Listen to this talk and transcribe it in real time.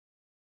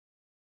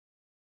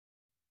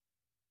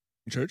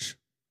church.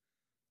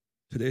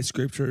 Today's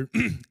scripture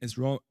is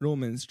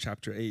Romans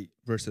chapter 8,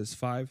 verses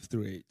 5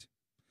 through 8.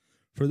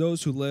 For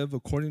those who live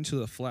according to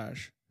the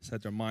flesh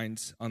set their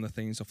minds on the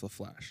things of the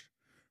flesh.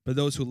 But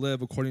those who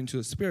live according to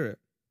the Spirit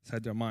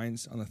set their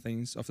minds on the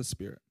things of the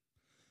Spirit.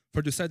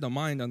 For to set the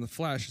mind on the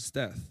flesh is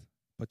death,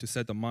 but to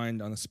set the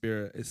mind on the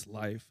Spirit is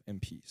life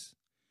and peace.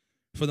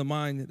 For the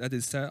mind that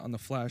is set on the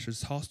flesh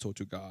is hostile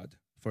to God,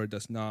 for it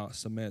does not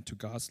submit to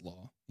God's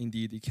law.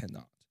 Indeed, it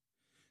cannot.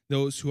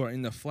 Those who are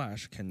in the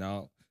flesh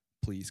cannot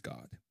please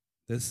God.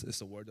 This is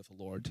the word of the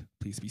Lord.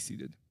 Please be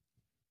seated.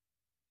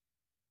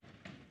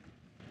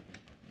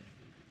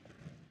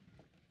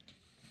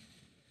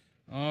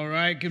 All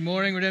right, good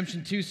morning,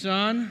 Redemption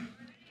Tucson.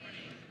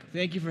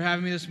 Thank you for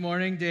having me this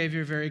morning. Dave,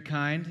 you're very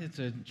kind. It's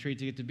a treat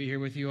to get to be here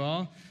with you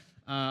all.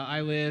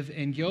 I live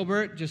in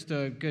Gilbert, just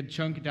a good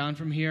chunk down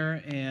from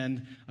here,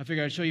 and I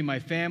figured I'd show you my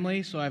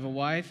family. So I have a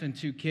wife and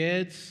 2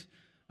 kids.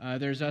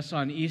 There's us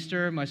on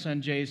Easter. My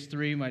son Jay's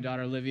 3, my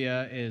daughter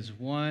Olivia is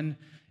 1,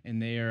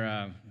 and they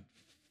are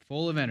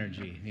full of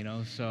energy,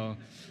 So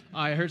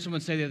I heard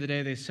someone say the other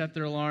day they set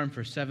their alarm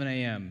for 7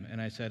 a.m.,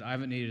 and I said, I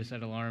haven't needed to set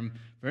an alarm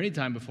for any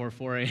time before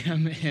 4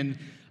 a.m. in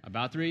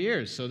about 3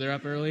 years. So they're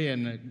up early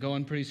and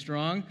going pretty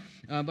strong.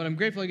 But I'm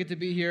grateful I get to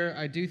be here.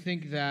 I do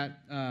think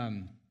that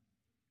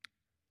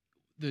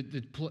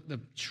the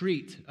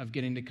treat of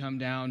getting to come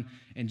down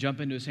and jump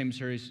into the same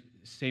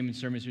sermon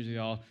series with you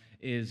all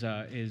is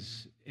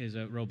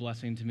a real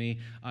blessing to me.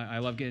 I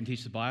love getting to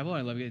teach the Bible.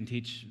 I love getting to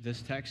teach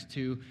this text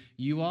to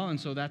you all, and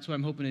so that's what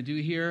I'm hoping to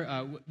do here.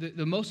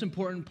 The most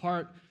important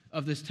part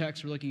of this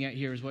text we're looking at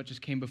here is what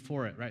just came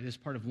before it, right? This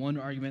part of one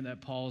argument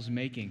that Paul's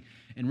making.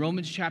 In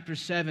Romans chapter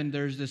 7,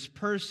 there's this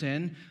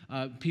person,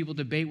 people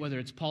debate whether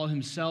it's Paul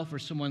himself or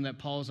someone that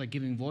Paul is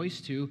giving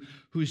voice to,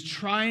 who's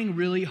trying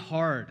really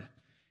hard.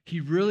 He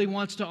really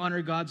wants to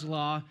honor God's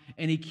law,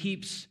 and he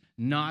keeps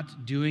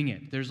not doing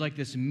it. There's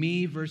this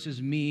me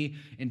versus me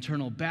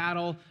internal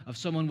battle of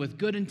someone with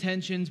good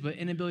intentions but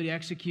inability to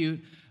execute,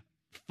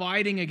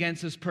 fighting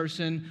against this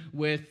person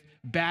with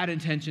bad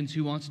intentions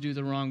who wants to do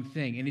the wrong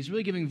thing. And he's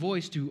really giving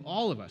voice to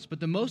all of us. But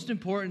the most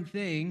important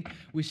thing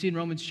we see in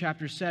Romans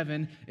chapter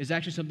 7 is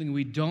actually something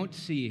we don't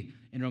see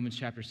in Romans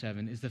chapter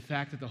 7, is the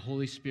fact that the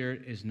Holy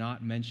Spirit is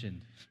not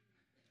mentioned.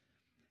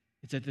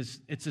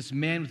 It's this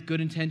man with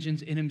good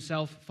intentions in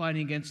himself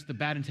fighting against the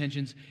bad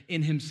intentions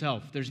in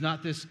himself. There's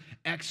not this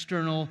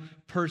external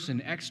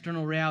person,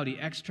 external reality,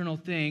 external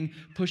thing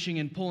pushing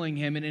and pulling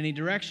him in any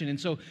direction. And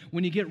so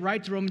when you get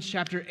right to Romans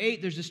chapter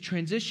 8, there's this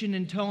transition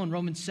in tone.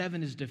 Romans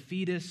 7 is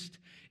defeatist.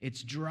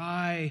 It's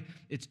dry.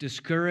 It's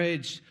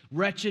discouraged.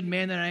 Wretched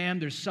man that I am.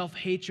 There's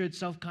self-hatred,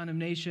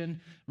 self-condemnation.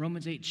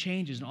 Romans 8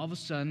 changes, and all of a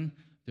sudden,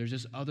 there's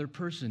this other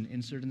person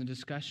inserted in the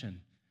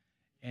discussion.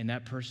 And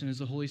that person is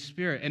the Holy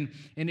Spirit.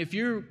 And if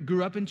you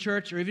grew up in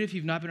church, or even if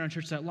you've not been around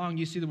church that long,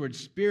 you see the word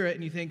spirit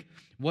and you think,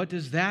 what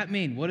does that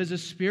mean? What is a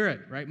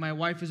spirit, right? My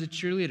wife is a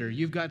cheerleader.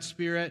 You've got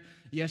spirit.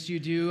 Yes, you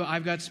do.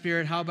 I've got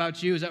spirit. How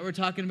about you? Is that what we're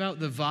talking about?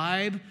 The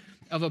vibe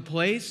of a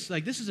place?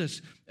 This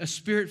is a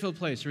spirit-filled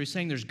place. Are we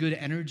saying there's good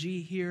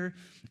energy here?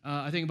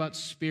 I think about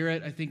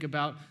spirit. I think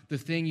about the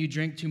thing you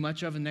drink too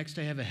much of and next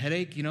day have a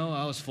headache.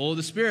 I was full of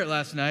the Spirit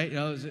last night.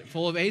 Was it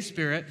full of a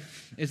spirit?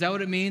 Is that what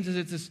it means? Is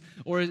it this?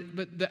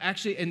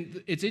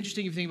 And it's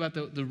interesting if you think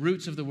about the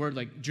roots of the word,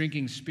 like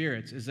drinking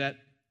spirits, is that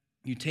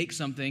you take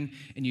something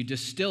and you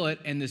distill it,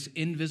 and this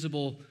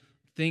invisible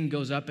thing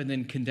goes up and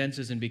then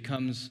condenses and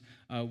becomes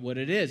what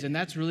it is. And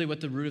that's really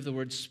what the root of the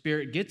word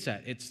spirit gets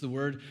at. It's the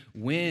word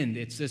wind.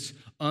 It's this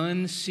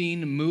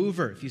unseen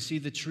mover. If you see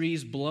the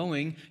trees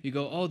blowing, you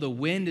go, oh, the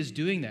wind is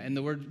doing that. And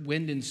the word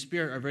wind and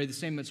spirit are very the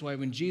same. That's why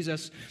when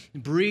Jesus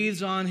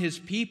breathes on his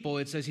people,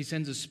 it says he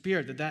sends a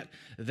spirit.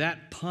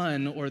 That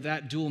pun or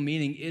that dual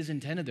meaning is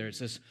intended there. It's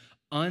this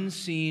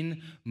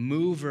unseen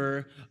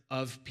mover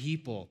of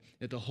people.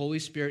 That the Holy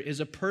Spirit is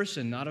a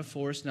person, not a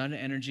force, not an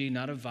energy,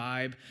 not a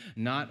vibe,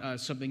 not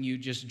something you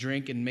just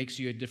drink and makes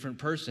you a different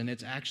person.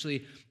 It's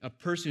actually a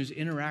person who's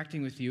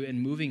interacting with you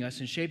and moving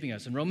us and shaping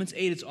us. In Romans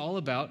 8, it's all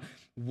about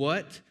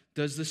what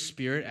does the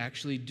Spirit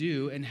actually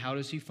do and how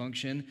does he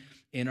function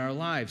in our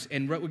lives.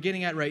 And what we're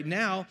getting at right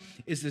now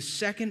is the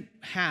second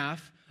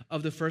half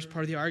of the first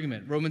part of the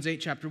argument. Romans 8,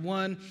 chapter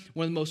 1,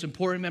 one of the most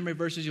important memory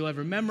verses you'll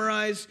ever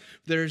memorize.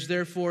 There's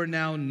therefore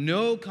now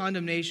no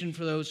condemnation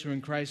for those who are in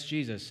Christ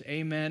Jesus.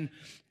 Amen.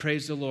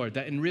 Praise the Lord.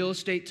 That in real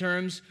estate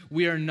terms,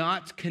 we are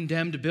not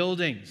condemned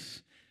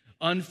buildings,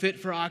 unfit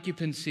for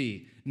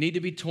occupancy, need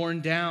to be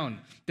torn down.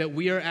 That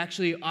we are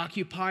actually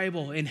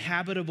occupiable,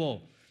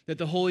 inhabitable. That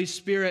the Holy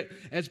Spirit,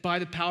 as by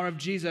the power of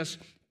Jesus,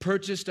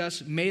 purchased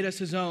us, made us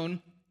his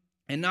own,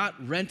 and not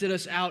rented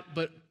us out,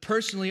 but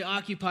personally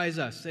occupies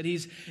us, that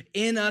he's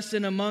in us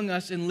and among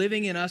us and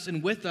living in us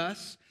and with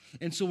us.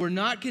 And so we're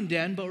not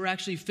condemned, but we're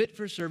actually fit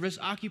for service,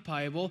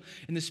 occupiable,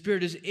 and the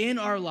Spirit is in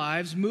our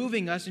lives,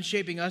 moving us and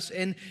shaping us,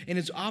 and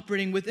is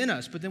operating within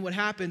us. But then what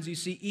happens, you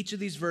see each of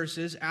these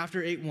verses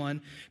after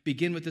 8:1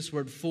 begin with this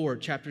word for.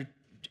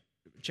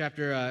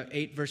 chapter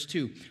 8, verse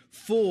 2.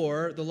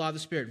 For the law of the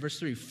Spirit. Verse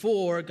 3,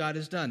 for God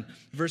is done.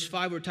 Verse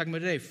 5, we're talking about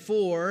today.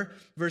 For,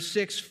 verse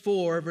 6,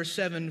 for, verse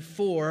 7,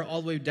 for,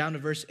 all the way down to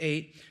verse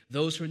 8,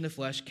 those who are in the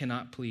flesh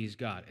cannot please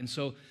God. And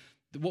so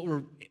what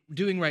we're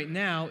doing right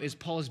now is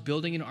Paul is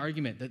building an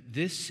argument that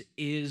this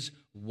is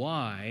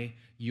why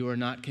you are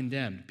not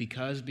condemned.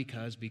 Because,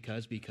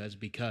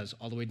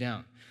 all the way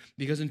down.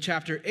 Because in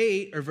chapter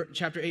 8,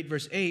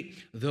 verse 8,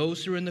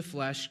 those who are in the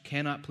flesh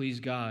cannot please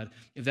God.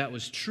 If that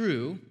was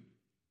true,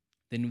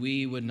 then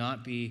we would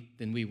be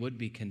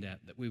condemned.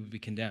 That we would be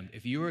condemned.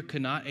 If you were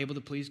not able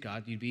to please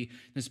God, you'd be in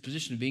this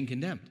position of being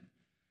condemned.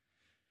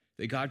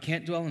 That God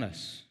can't dwell in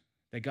us.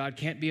 That God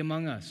can't be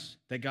among us.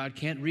 That God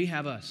can't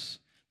rehab us.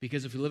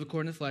 Because if we live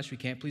according to the flesh, we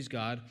can't please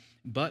God.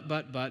 But,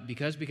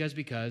 because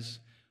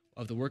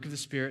of the work of the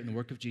Spirit and the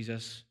work of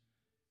Jesus,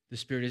 the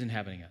Spirit is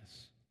inhabiting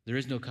us. There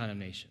is no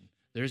condemnation.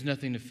 There is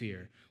nothing to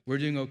fear. We're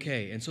doing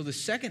okay. And so the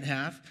second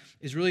half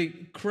is really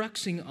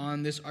cruxing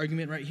on this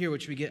argument right here,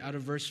 which we get out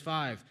of verse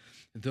 5.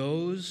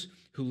 Those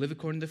who live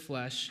according to the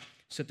flesh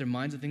set their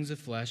minds on things of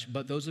the flesh,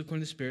 but those who live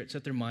according to the Spirit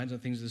set their minds on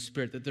things of the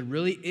Spirit. That there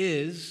really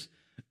is,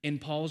 in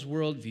Paul's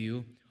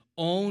worldview,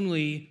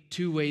 only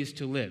two ways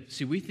to live.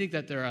 See, we think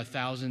that there are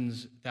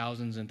thousands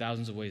and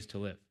thousands of ways to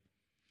live.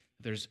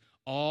 There's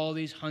all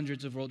these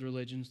hundreds of world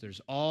religions.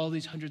 There's all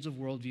these hundreds of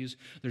worldviews.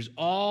 There's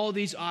all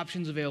these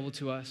options available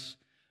to us.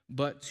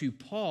 But to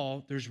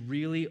Paul, there's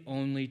really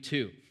only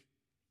two: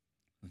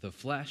 the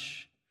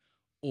flesh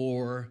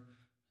or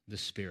the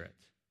Spirit.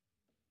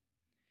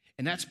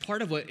 And that's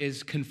part of what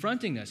is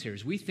confronting us here,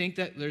 is we think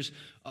that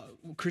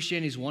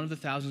Christianity is one of the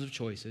thousands of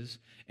choices,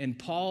 and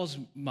Paul's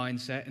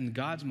mindset and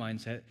God's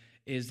mindset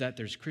is that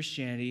there's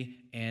Christianity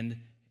and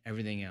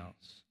everything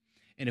else.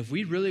 And if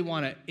we really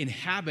want to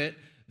inhabit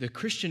the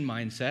Christian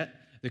mindset,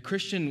 the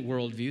Christian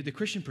worldview, the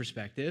Christian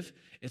perspective,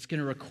 it's going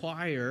to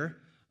require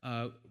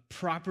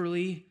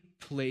properly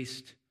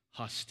placed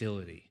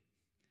hostility.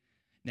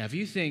 Now, if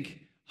you think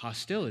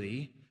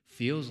hostility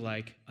feels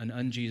like an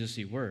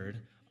un-Jesus-y word,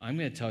 I'm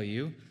going to tell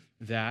you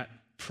that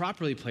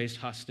properly placed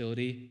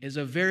hostility is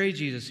a very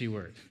Jesus-y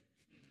word.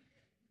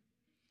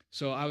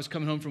 So I was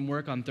coming home from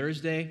work on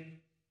Thursday,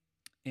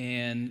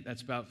 and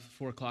that's about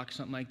 4 o'clock,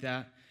 something like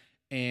that,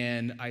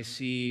 and I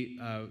see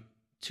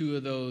two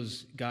of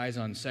those guys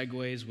on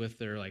Segways with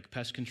their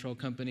pest control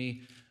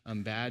company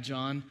badge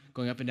on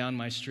going up and down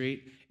my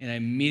street, and I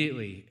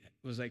immediately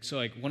was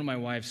one of my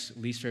wife's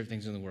least favorite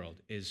things in the world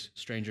is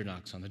stranger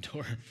knocks on the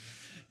door,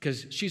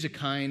 because she's a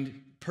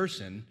kind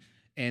person,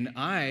 and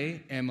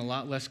I am a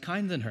lot less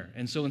kind than her.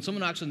 And so when someone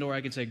knocks on the door, I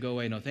can say, go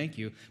away, no thank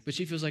you. But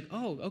she feels like,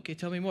 oh, okay,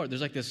 tell me more.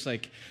 There's this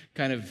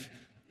kind of,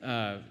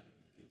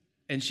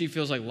 and she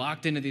feels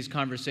locked into these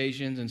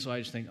conversations. And so I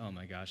just think, oh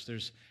my gosh,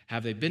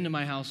 have they been to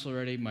my house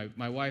already?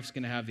 My wife's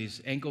going to have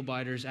these ankle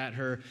biters at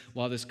her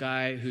while this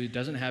guy who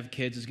doesn't have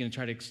kids is going to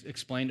try to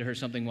explain to her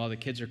something while the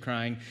kids are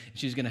crying.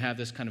 She's going to have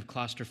this kind of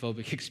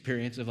claustrophobic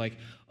experience of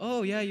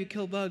oh yeah, you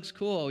kill bugs,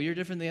 cool. You're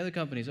different than the other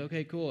companies,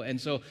 okay, cool. And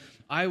so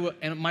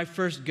and my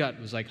first gut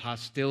was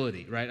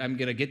hostility, right? I'm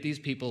going to get these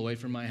people away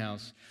from my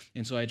house.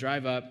 And so I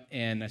drive up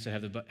and I said,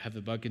 have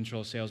the bug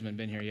control salesman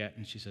been here yet?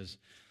 And she says,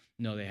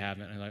 no, they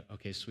haven't. And I'm like,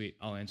 okay, sweet.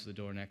 I'll answer the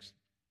door next.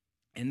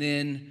 And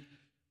then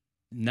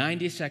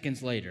 90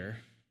 seconds later,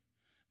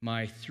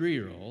 my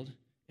 3-year-old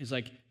is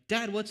like,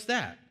 Dad, what's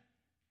that?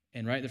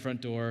 And right at the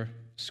front door,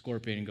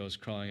 scorpion goes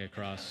crawling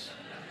across.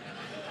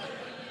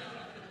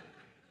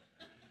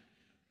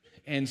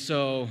 And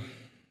so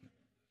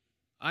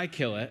I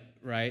kill it,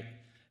 right?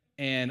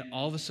 And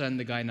all of a sudden,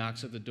 the guy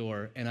knocks at the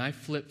door, and I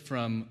flip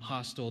from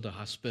hostile to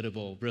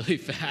hospitable really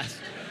fast.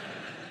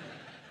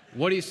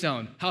 What are you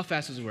selling? How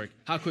fast does it work?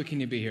 How quick can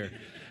you be here?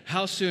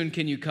 How soon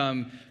can you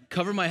come?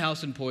 Cover my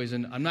house in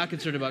poison. I'm not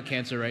concerned about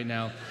cancer right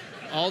now.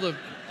 All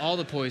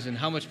the poison.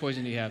 How much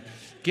poison do you have?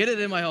 Get it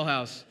in my whole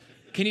house.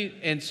 Can you?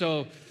 And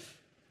so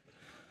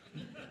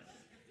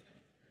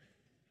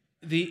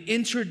the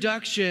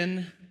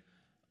introduction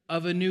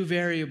of a new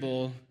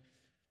variable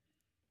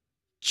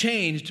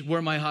changed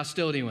where my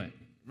hostility went,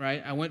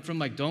 right? I went from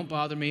don't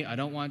bother me, I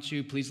don't want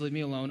you, please leave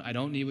me alone, I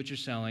don't need what you're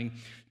selling,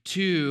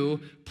 to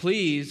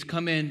please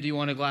come in, do you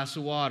want a glass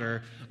of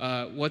water?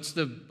 What's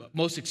the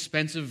most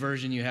expensive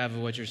version you have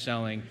of what you're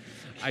selling?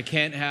 I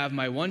can't have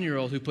my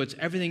 1-year-old who puts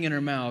everything in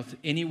her mouth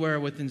anywhere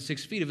within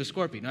 6 feet of a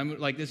scorpion. I'm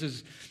this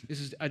is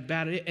a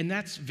bad idea. And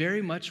that's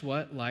very much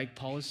what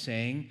Paul is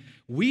saying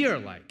we are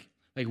like.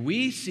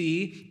 We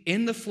see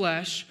in the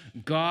flesh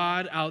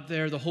God out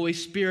there, the Holy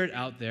Spirit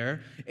out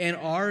there, and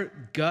our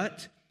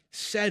gut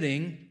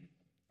setting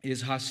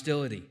is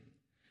hostility.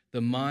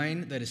 The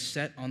mind that is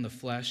set on the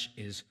flesh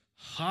is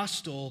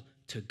hostile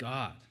to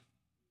God.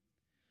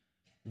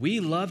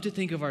 We love to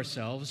think of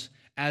ourselves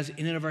as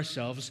in and of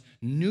ourselves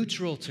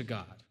neutral to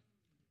God,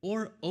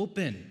 or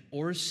open,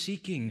 or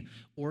seeking,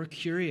 or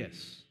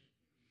curious.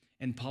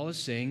 And Paul is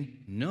saying,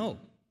 no.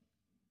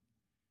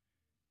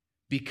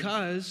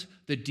 Because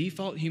the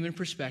default human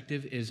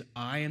perspective is,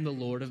 I am the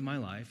Lord of my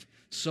life.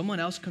 Someone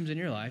else comes in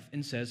your life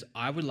and says,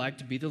 I would like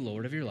to be the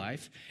Lord of your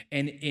life.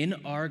 And in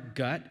our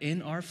gut,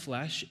 in our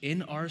flesh,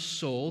 in our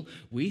soul,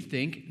 we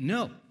think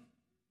no. It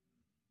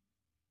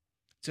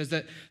says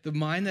that the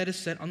mind that is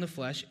set on the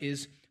flesh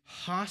is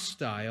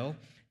hostile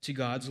to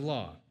God's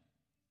law.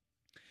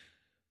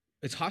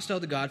 It's hostile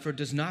to God, for it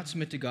does not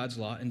submit to God's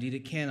law. Indeed,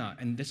 it cannot.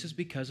 And this is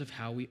because of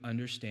how we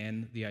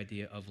understand the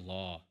idea of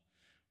law,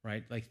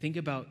 right? Like, think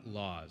about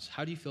laws.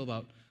 How do you feel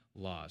about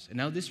laws? And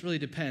now this really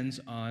depends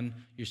on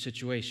your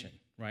situation,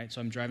 right? So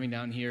I'm driving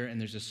down here,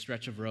 and there's a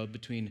stretch of road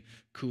between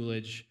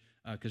Coolidge,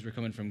 because we're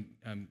coming from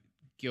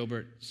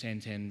Gilbert,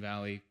 Santan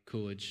Valley,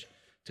 Coolidge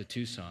to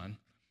Tucson.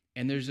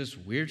 And there's this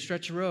weird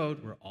stretch of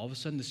road where all of a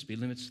sudden the speed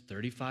limit's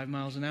 35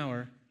 miles an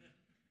hour.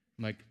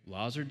 I'm like,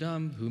 laws are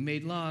dumb. Who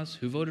made laws?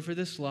 Who voted for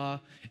this law?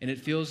 And it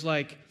feels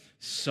like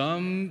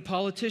some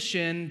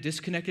politician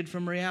disconnected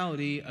from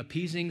reality,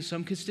 appeasing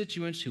some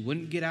constituents who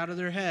wouldn't get out of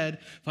their head,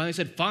 finally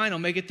said, fine, I'll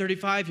make it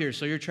 35 here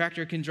so your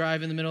tractor can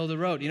drive in the middle of the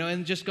road.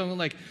 And just going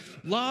like,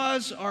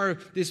 laws are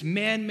this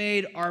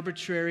man-made,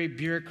 arbitrary,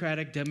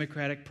 bureaucratic,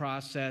 democratic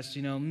process,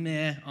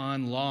 meh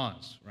on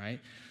laws, right?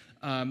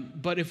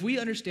 But if we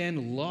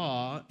understand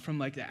law from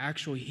like the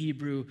actual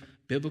Hebrew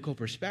biblical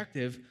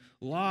perspective,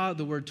 law,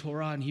 the word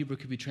Torah in Hebrew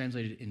could be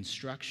translated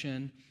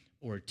instruction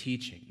or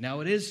teaching. Now,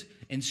 it is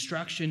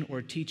instruction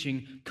or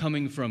teaching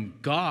coming from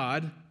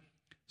God,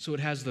 so it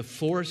has the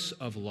force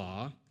of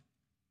law,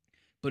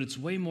 but it's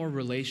way more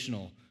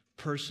relational,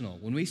 personal.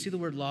 When we see the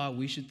word law,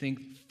 we should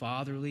think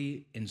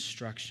fatherly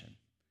instruction.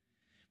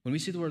 When we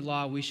see the word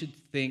law, we should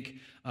think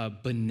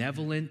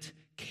benevolent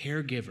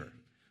caregiver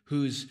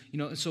who's,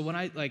 so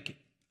when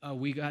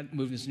we got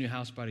moved to this new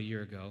house about a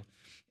year ago,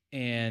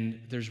 and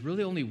there's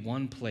really only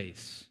one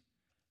place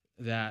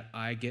that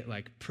I get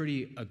like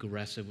pretty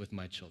aggressive with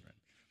my children.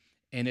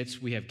 And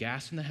it's, we have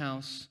gas in the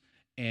house,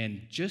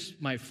 and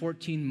just my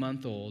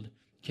 14-month-old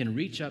can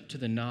reach up to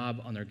the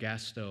knob on their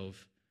gas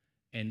stove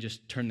and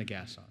just turn the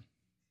gas on.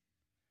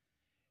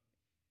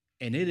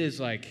 And it is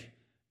like,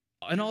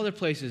 in all other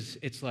places,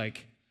 it's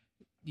like,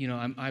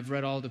 I've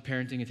read all the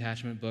parenting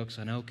attachment books.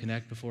 I know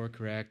Connect Before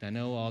Correct. I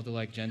know all the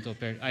like gentle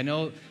parent. I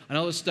know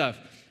this stuff.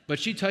 But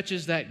she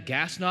touches that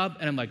gas knob,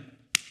 and I'm like,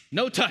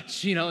 no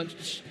touch,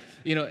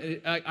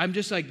 I'm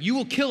just like, you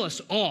will kill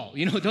us all. Don't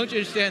you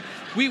understand?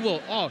 We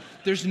will all.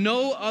 There's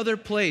no other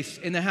place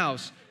in the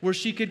house where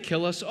she could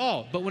kill us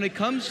all. But when it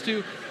comes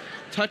to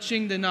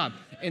touching the knob,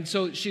 and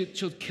so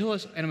she'll kill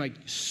us, and I'm like,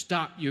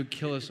 stop, you'll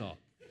kill us all.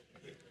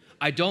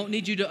 I don't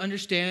need you to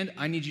understand.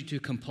 I need you to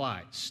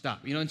comply.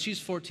 Stop. And she's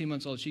 14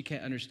 months old. She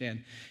can't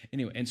understand.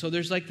 Anyway, and so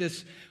there's like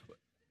this,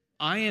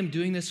 I am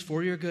doing this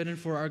for your good and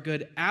for our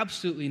good.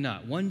 Absolutely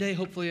not. One day,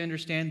 hopefully I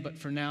understand, but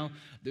for now,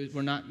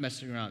 we're not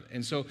messing around.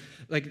 And so,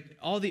 like,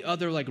 all the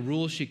other, like,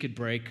 rules she could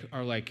break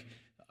are like,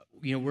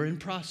 we're in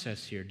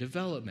process here,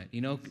 development,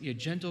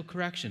 gentle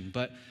correction.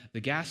 But the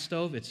gas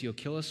stove, it's, you'll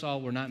kill us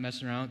all. We're not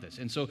messing around with this.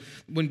 And so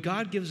when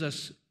God gives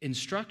us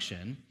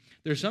instruction,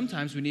 there's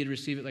sometimes we need to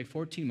receive it like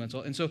 14 months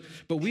old. And so,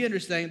 but we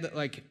understand that,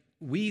 like,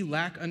 we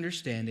lack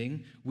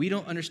understanding. We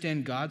don't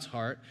understand God's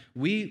heart.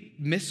 We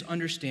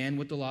misunderstand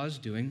what the law is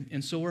doing,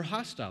 and so we're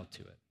hostile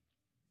to it.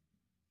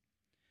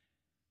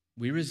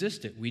 We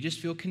resist it. We just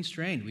feel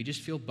constrained. We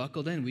just feel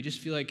buckled in. We just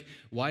feel like,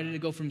 why did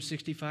it go from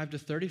 65 to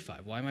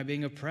 35? Why am I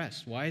being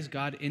oppressed? Why is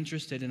God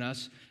interested in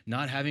us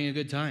not having a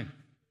good time?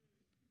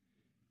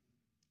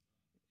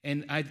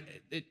 And I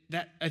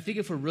think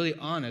if we're really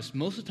honest,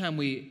 most of the time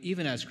we,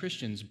 even as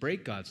Christians,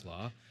 break God's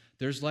law.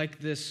 There's like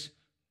this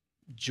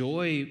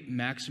joy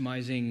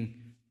maximizing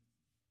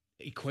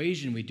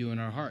equation we do in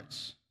our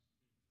hearts.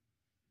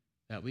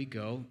 That we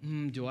go,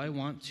 do I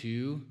want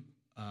to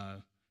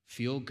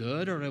feel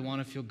good, or do I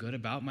want to feel good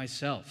about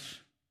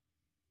myself?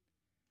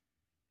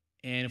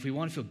 And if we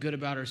want to feel good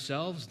about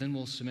ourselves, then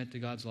we'll submit to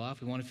God's law.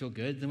 If we want to feel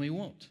good, then we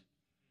won't.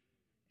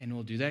 And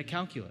we'll do that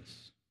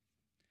calculus.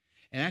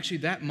 And actually,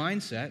 that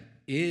mindset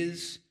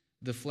is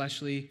the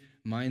fleshly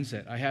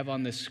mindset. I have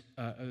on this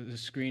the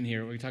screen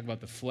here, we talk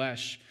about the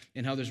flesh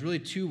and how there's really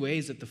two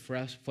ways that the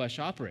flesh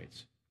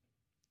operates.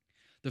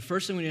 The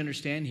first thing we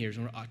understand here is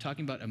when we're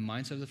talking about a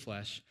mindset of the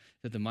flesh,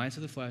 that the mindset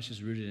of the flesh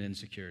is rooted in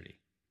insecurity.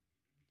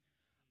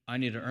 I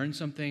need to earn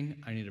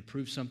something. I need to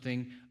prove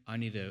something. I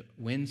need to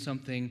win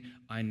something.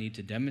 I need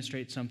to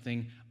demonstrate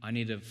something. I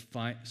need to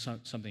find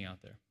something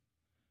out there.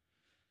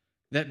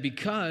 That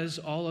because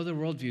all other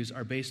worldviews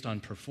are based on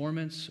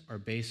performance, are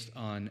based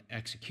on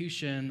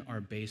execution,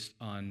 are based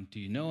on, do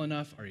you know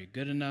enough? Are you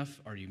good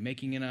enough? Are you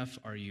making enough?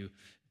 Are you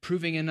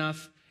proving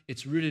enough?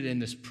 It's rooted in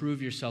this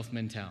prove yourself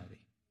mentality.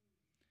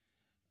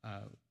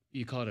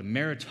 You call it a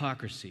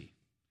meritocracy.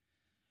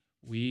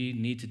 We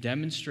need to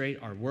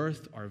demonstrate our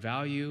worth, our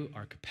value,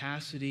 our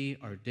capacity,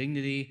 our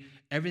dignity.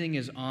 Everything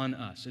is on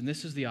us. And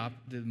this is the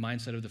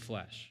mindset of the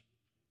flesh.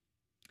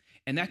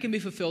 And that can be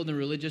fulfilled in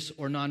religious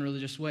or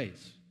non-religious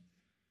ways.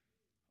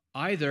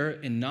 Either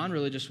in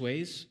non-religious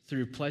ways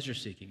through pleasure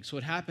seeking. So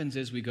what happens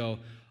is we go,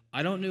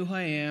 I don't know who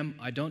I am.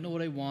 I don't know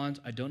what I want.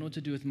 I don't know what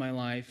to do with my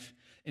life.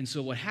 And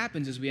so what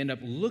happens is we end up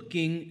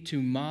looking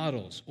to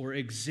models or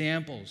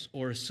examples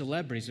or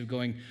celebrities of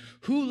going,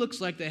 who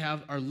looks like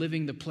are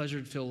living the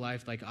pleasure-filled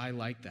life like I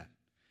like that?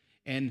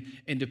 And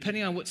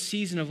depending on what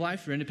season of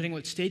life you're in, depending on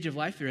what stage of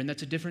life you're in,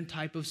 that's a different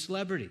type of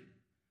celebrity.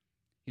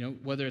 You know,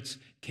 whether it's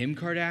Kim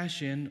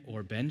Kardashian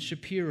or Ben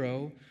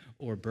Shapiro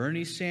or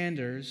Bernie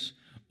Sanders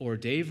or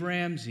Dave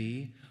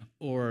Ramsey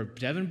or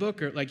Devin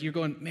Booker, like you're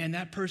going, man,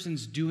 that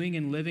person's doing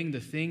and living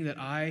the thing that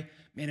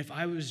man, if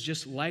I was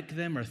just like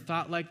them or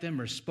thought like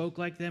them or spoke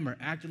like them or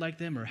acted like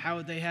them or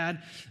how they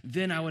had,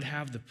 then I would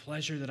have the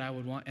pleasure that I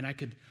would want, and I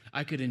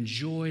could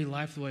enjoy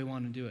life the way I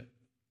want to do it.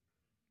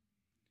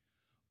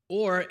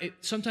 Or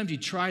sometimes you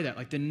try that,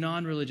 like the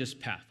non-religious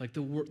path, like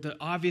the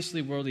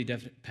obviously worldly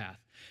path.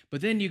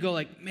 But then you go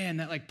like, man,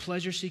 that like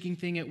pleasure-seeking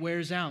thing, it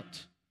wears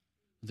out.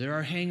 There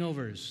are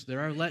hangovers. There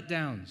are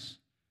letdowns.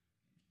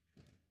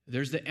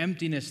 There's the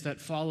emptiness that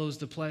follows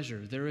the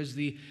pleasure. There is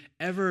the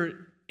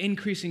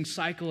ever-increasing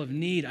cycle of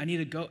need. I need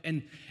to go.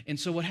 And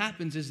so what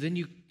happens is then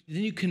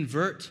you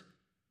convert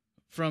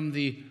from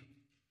the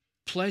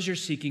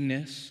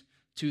pleasure-seekingness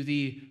to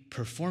the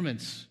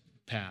performance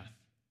path.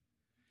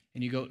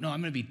 And you go, no,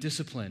 I'm going to be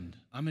disciplined.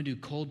 I'm going to do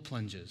cold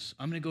plunges.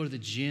 I'm going to go to the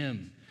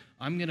gym.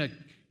 I'm going to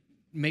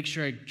make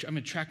sure I'm going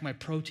to track my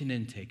protein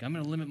intake. I'm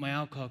going to limit my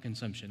alcohol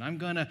consumption. I'm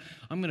going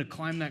to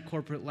climb that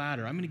corporate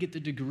ladder. I'm going to get the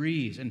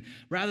degrees. And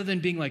rather than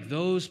being like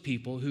those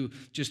people who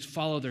just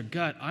follow their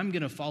gut, I'm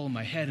going to follow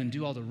my head and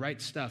do all the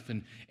right stuff.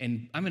 And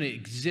I'm going to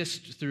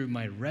exist through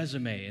my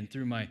resume and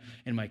through my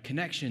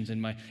connections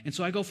and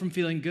so I go from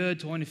feeling good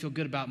to wanting to feel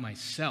good about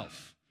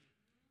myself.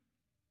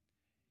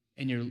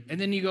 And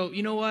then you go,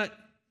 you know what?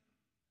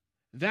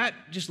 That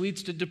just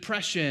leads to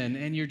depression,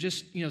 and you're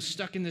just,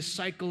 stuck in this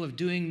cycle of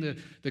doing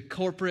the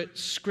corporate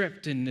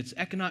script, and it's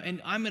economic.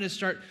 And I'm going to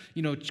start,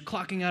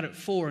 clocking out at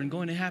 4 and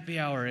going to happy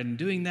hour and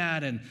doing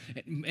that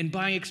and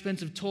buying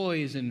expensive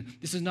toys. And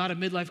this is not a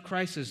midlife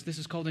crisis. This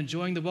is called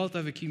enjoying the wealth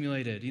I've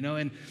accumulated,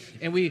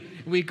 And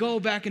we go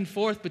back and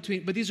forth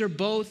between, but these are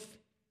both.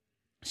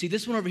 See,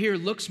 this one over here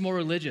looks more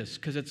religious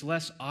because it's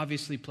less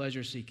obviously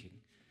pleasure-seeking.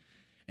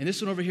 And this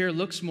one over here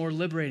looks more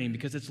liberating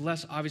because it's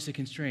less obviously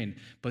constrained.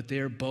 But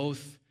they're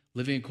both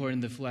living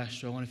according to the flesh.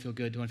 Do I want to feel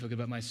good? Do I want to feel good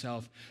about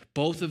myself?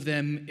 Both of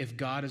them, if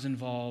God is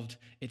involved,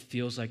 it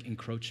feels like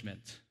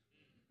encroachment.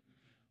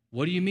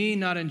 What do you mean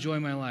not enjoy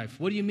my life?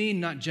 What do you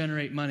mean not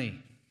generate money?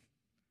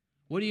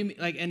 What do you mean?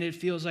 And it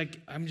feels like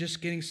I'm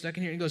just getting stuck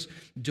in here. He goes,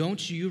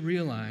 don't you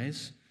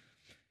realize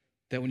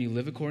that when you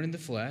live according to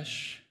the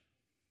flesh,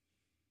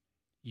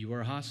 you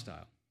are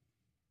hostile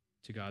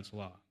to God's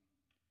law?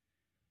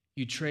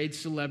 You trade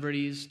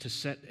celebrities to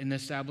set and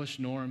establish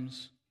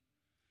norms.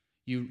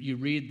 You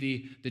read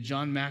the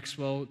John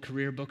Maxwell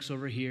career books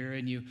over here,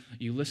 and you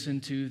listen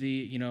to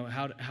the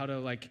how to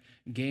like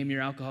game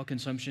your alcohol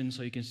consumption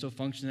so you can still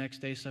function the next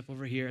day stuff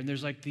over here. And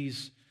there's like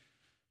these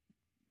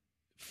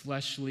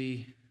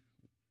fleshly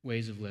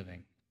ways of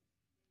living.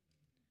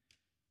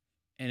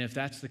 And if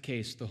that's the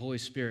case, the Holy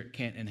Spirit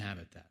can't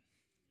inhabit that.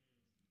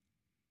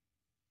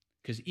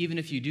 Because even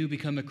if you do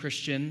become a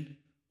Christian,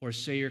 or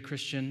say you're a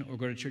Christian, or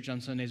go to church on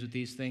Sundays with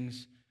these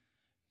things,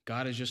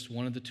 God is just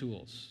one of the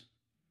tools.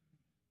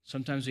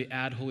 Sometimes we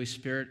add Holy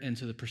Spirit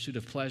into the pursuit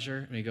of pleasure,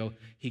 and we go,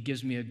 he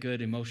gives me a good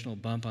emotional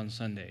bump on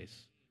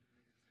Sundays.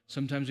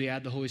 Sometimes we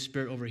add the Holy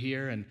Spirit over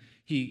here, and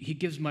he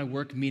gives my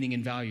work meaning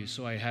and value,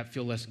 so I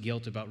feel less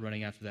guilt about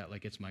running after that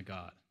like it's my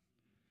God.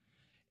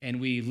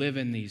 And we live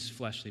in these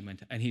fleshly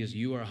mentalities. And he goes,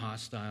 you are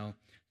hostile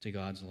to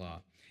God's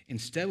law.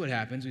 Instead, what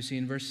happens, we see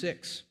in verse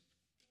 6.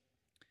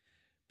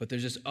 But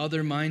there's this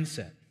other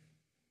mindset,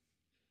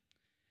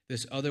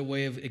 this other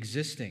way of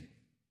existing.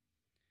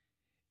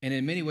 And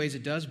in many ways,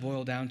 it does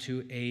boil down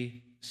to a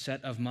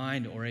set of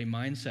mind or a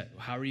mindset.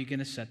 How are you going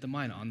to set the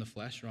mind, on the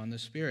flesh or on the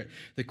spirit?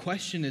 The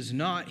question is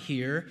not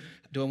here,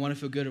 do I want to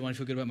feel good or want to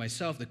feel good about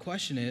myself? The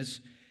question is,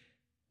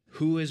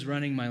 who is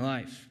running my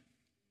life?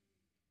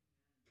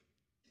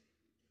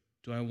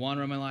 Do I want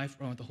to run my life,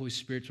 or I want the Holy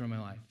Spirit to run my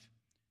life?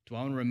 Do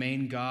I want to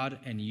remain God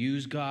and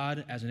use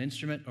God as an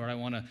instrument, or do I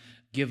want to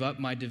give up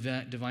my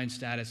divine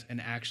status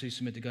and actually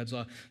submit to God's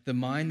law? The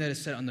mind that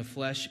is set on the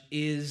flesh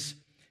is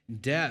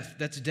death.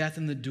 That's death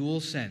in the dual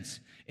sense.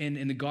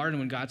 In the garden,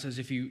 when God says,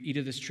 if you eat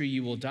of this tree,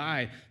 you will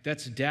die,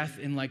 that's death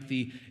in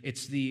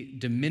it's the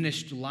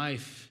diminished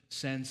life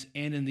sense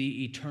and in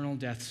the eternal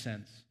death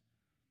sense.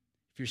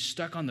 If you're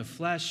stuck on the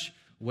flesh,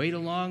 wait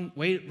around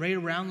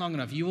long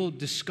enough, you will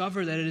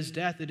discover that it is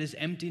death, it is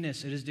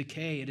emptiness, it is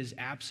decay, it is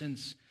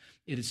absence,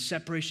 it is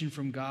separation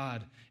from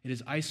God, it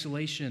is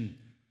isolation.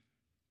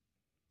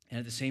 And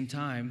at the same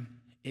time,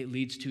 it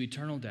leads to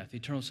eternal death,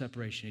 eternal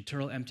separation,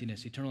 eternal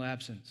emptiness, eternal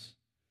absence.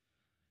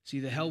 See,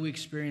 the hell we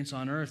experience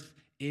on earth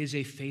is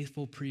a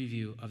faithful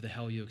preview of the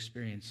hell you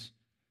experience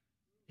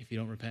if you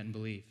don't repent and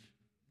believe.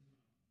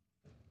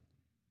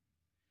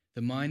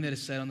 The mind that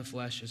is set on the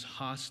flesh is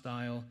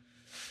hostile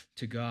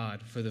to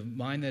God. For the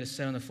mind that is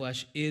set on the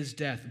flesh is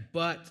death,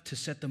 but to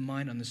set the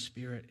mind on the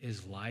Spirit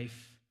is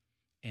life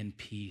and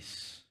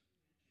peace.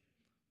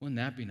 Wouldn't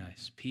that be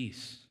nice?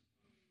 Peace.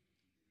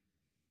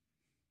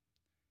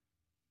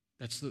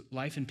 That's the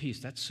life and peace.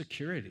 That's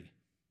security.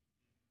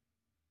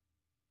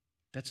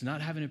 That's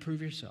not having to prove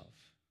yourself.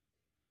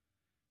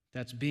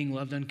 That's being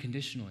loved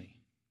unconditionally.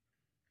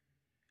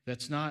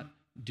 That's not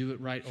do it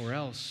right or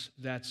else.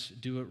 That's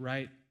do it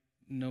right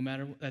no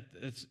matter what.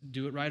 That's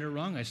do it right or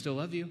wrong. I still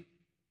love you.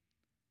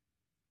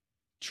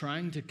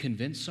 Trying to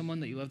convince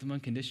someone that you love them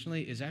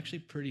unconditionally is actually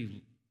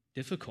pretty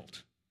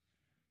difficult,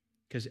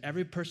 because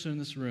every person in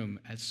this room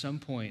at some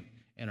point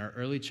in our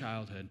early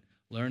childhood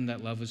learned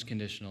that love was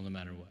conditional no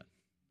matter what.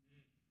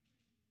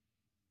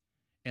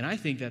 And I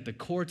think that the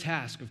core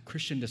task of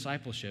Christian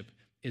discipleship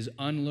is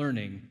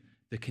unlearning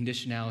the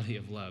conditionality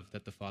of love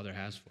that the Father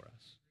has for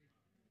us.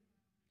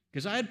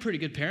 Because I had pretty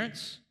good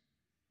parents,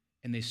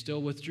 and they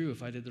still withdrew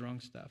if I did the wrong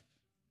stuff.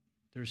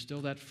 There's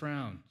still that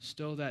frown,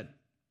 still that,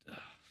 ugh.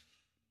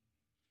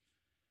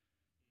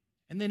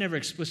 And they never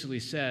explicitly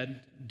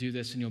said, do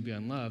this and you'll be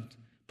unloved,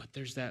 but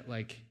there's that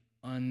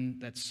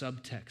that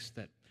subtext,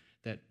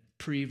 that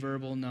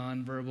pre-verbal,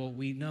 non-verbal,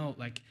 we know,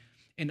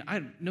 and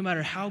no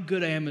matter how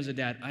good I am as a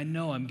dad, I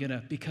know I'm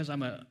gonna, because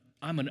I'm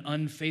an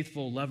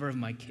unfaithful lover of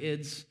my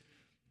kids,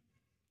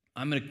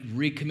 I'm gonna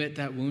recommit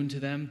that wound to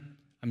them.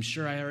 I'm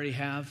sure I already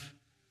have.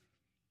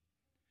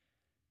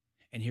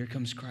 And here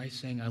comes Christ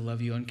saying, I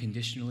love you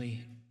unconditionally,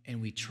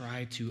 and we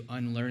try to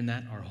unlearn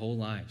that our whole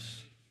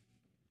lives.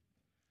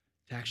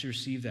 To actually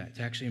receive that,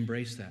 to actually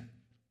embrace that.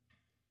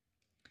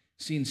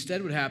 See,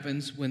 instead what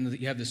happens when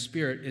you have the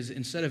Spirit is,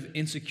 instead of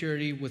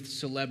insecurity with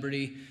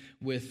celebrity,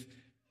 with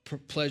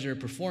pleasure,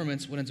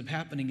 performance, what ends up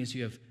happening is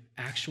you have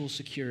actual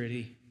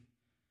security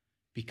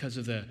because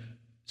of the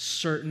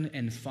certain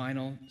and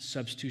final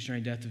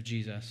substitutionary death of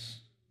Jesus.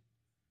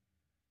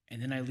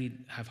 And then I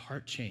have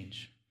heart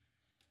change.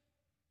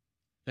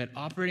 That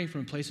operating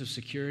from a place of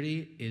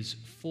security is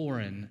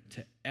foreign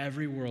to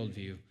every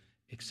worldview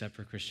except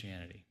for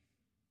Christianity.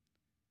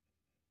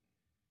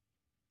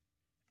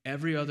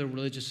 Every other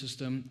religious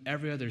system,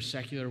 every other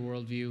secular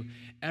worldview,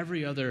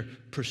 every other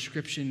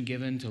prescription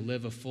given to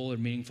live a full or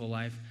meaningful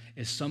life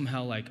is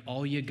somehow like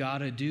all you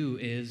gotta do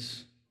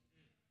is.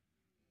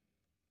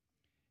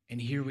 And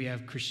here we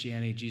have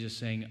Christianity, Jesus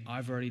saying,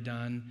 I've already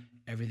done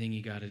everything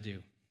you gotta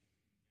do.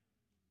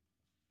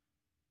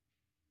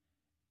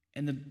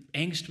 And the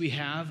angst we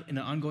have in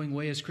an ongoing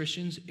way as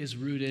Christians is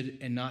rooted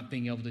in not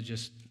being able to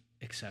just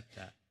accept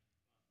that.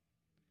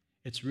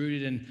 It's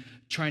rooted in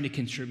trying to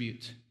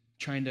contribute,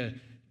 trying to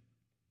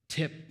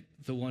tip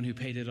the one who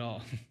paid it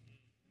all.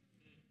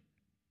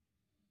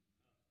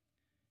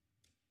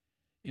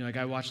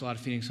 I watched a lot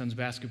of Phoenix Suns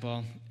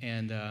basketball,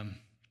 and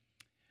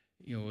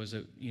it was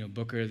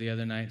Booker the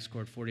other night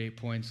scored 48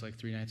 points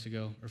 3 nights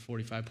ago, or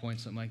 45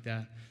 points, something like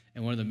that.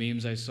 And one of the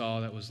memes I saw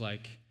that was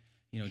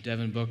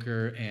Devin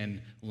Booker and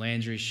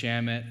Landry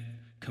Shamet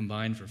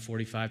combined for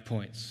 45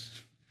 points.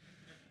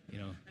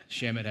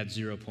 Shamet had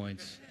 0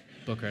 points.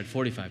 Booker had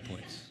 45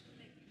 points,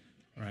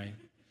 right?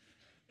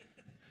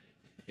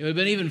 It would have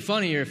been even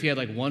funnier if he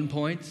had 1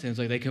 point, and it's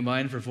they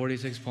combined for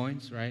 46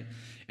 points, right?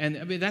 And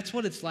I mean, that's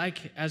what it's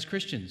like as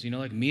Christians,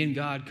 me and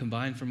God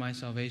combined for my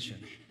salvation.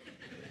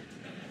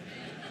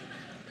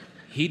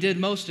 He did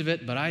most of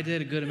it, but I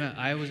did a good amount.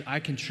 I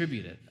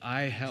contributed.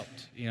 I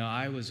helped.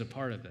 I was a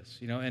part of this.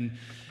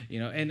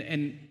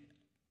 And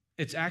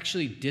it's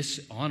actually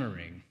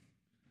dishonoring,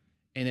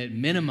 and it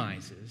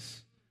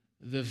minimizes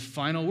the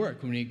final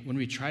work when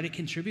we try to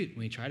contribute,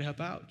 when we try to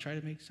help out, try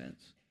to make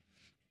sense.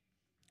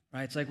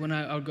 Right? It's like when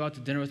I would go out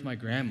to dinner with my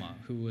grandma,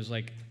 who was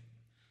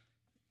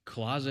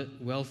closet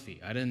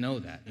wealthy. I didn't know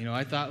that.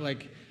 I thought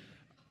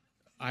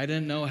I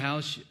didn't know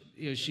how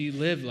she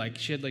lived.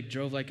 She had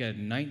drove a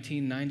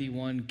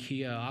 1991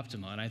 Kia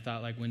Optima, and I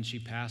thought when she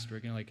passed, we're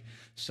gonna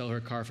sell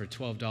her car for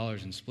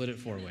 $12 and split it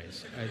 4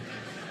 ways.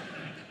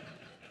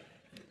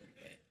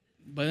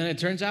 But then it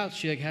turns out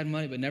she had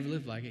money but never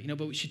lived like it.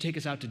 But she'd take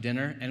us out to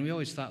dinner, and we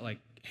always thought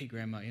hey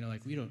grandma, you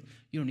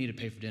don't need to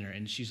pay for dinner.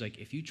 And she's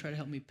if you try to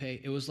help me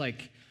pay, it was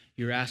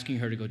you're asking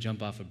her to go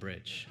jump off a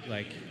bridge.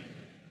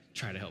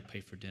 Try to help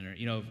pay for dinner.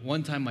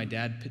 One time my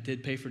dad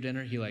did pay for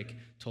dinner. He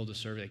told the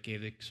server that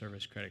gave the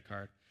service credit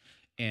card.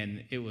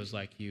 And it was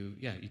you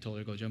told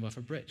her to go jump off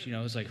a bridge. It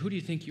was who do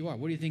you think you are?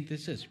 What do you think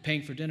this is?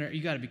 Paying for dinner?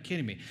 You got to be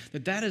kidding me.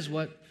 That is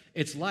what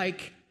it's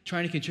like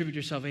trying to contribute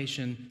your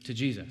salvation to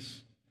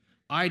Jesus.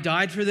 I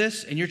died for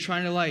this, and you're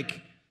trying to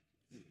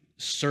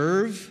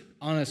serve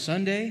on a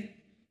Sunday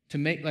to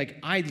make,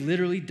 I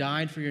literally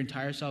died for your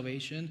entire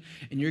salvation,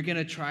 and you're going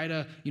to try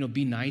to,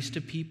 be nice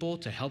to people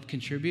to help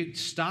contribute?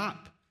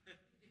 Stop.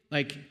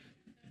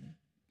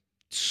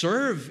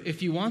 Serve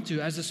if you want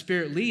to as the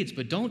Spirit leads,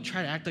 but don't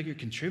try to act like you're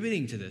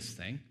contributing to this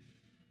thing.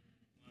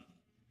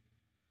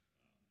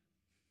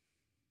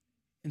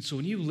 And so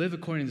when you live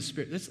according to the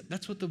Spirit,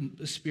 that's what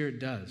the Spirit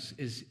does,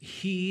 is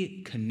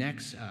He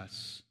connects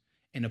us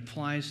and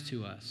applies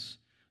to us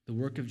the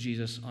work of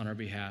Jesus on our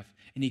behalf,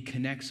 and He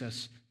connects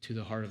us to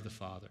the heart of the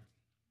Father.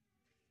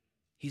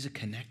 He's a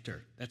connector.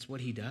 That's what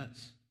He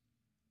does.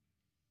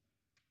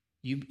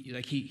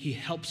 He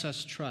helps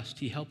us trust.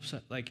 He helps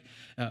us,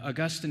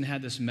 Augustine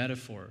had this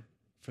metaphor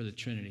for the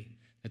Trinity,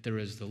 that there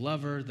is the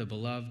lover, the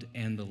beloved,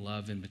 and the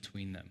love in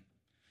between them.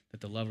 That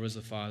the lover is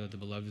the Father, the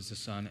beloved is the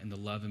Son, and the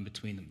love in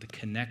between them, the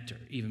connector,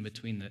 even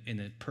between in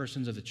the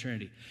persons of the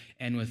Trinity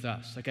and with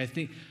us.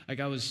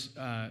 I was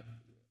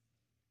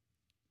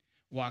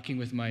walking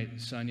with my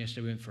son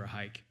yesterday. We went for a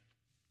hike,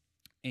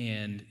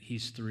 and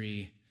he's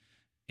 3,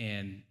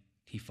 and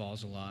he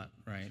falls a lot,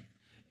 right?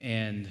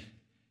 And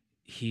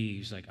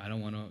he's like, I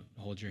don't want to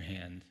hold your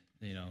hand,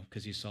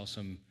 because he saw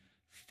some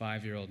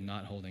 5-year-old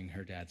not holding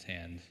her dad's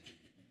hand.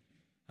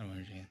 I don't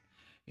want her hand.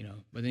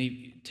 But then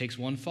he takes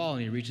one fall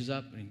and he reaches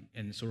up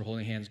and so we're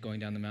holding hands going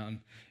down the mountain.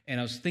 And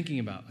I was thinking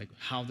about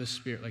how the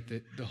Spirit,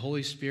 the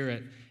Holy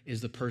Spirit is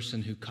the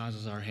person who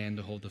causes our hand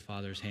to hold the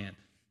Father's hand.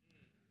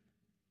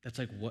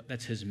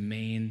 That's his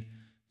main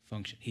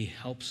function. He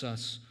helps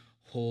us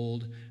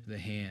hold the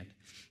hand.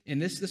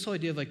 And this whole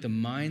idea of the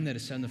mind that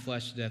is set in the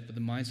flesh to death, but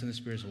the mind set in the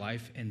Spirit is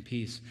life and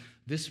peace.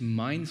 This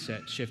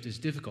mindset shift is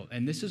difficult.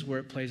 And this is where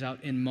it plays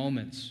out in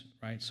moments,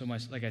 right? So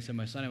like I said,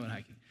 my son and I went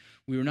hiking.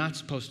 We were not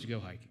supposed to go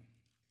hiking.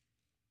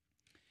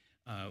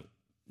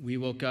 We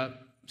woke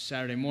up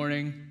Saturday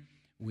morning.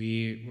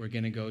 We were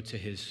going to go to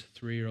his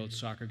 3-year-old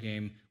soccer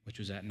game, which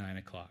was at 9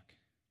 o'clock.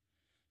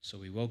 So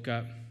we woke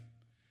up,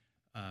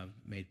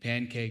 made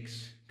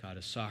pancakes, got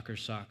his soccer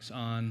socks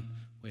on,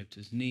 wiped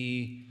his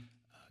knee,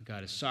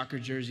 got his soccer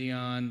jersey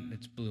on.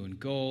 It's blue and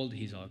gold.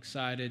 He's all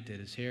excited, did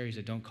his hair. He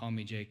said, don't call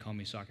me Jay, call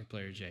me soccer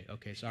player Jay.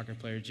 Okay, soccer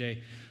player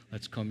Jay,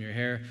 let's comb your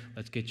hair.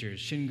 Let's get your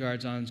shin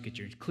guards on. Let's get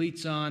your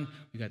cleats on.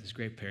 We got this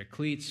great pair of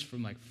cleats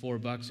from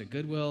 $4 at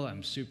Goodwill.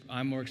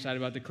 I'm more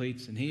excited about the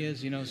cleats than he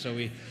is, So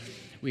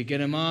we get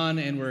him on,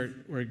 and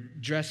we're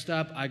dressed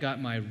up. I got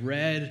my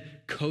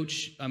red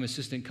coach. I'm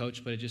assistant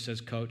coach, but it just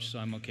says coach, so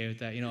I'm okay with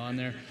that, on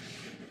there.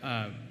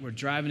 We're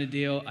driving a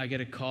deal. I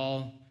get a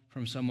call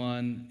from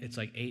someone. It's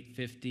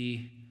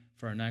 8:50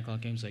 for our 9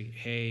 o'clock game. It's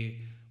hey,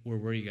 where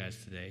were you guys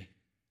today?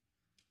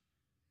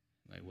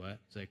 I'm like, what?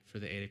 It's for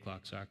the 8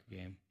 o'clock soccer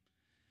game.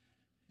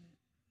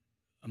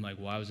 I'm like,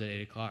 why was it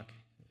 8 o'clock?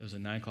 It was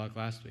at 9 o'clock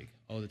last week.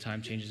 Oh, the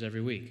time changes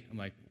every week. I'm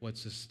like,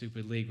 what's this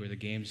stupid league where the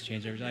games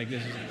change every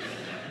this is.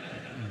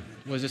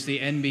 Was this the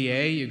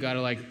NBA? You got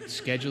to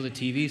schedule the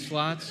TV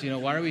slots?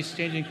 Why are we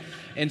changing?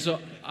 And so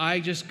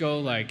I just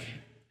go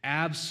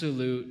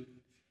absolute,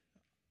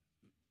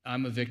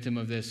 I'm a victim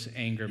of this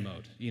anger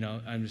mode.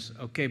 I'm just,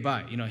 okay,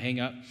 bye. Hang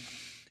up.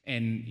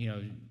 And,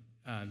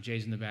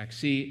 Jay's in the back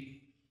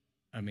seat.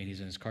 He's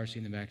in his car seat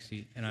in the back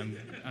seat. And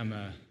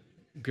I'm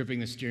gripping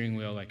the steering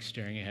wheel,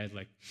 staring ahead,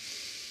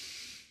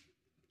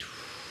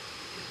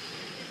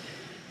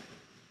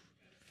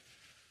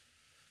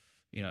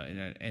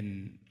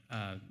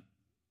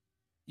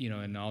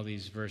 and all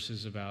these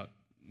verses about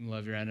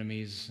love your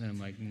enemies. And I'm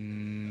like,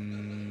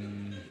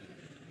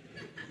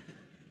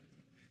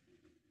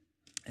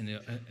 And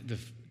it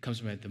comes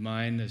to my head, the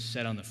mind is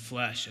set on the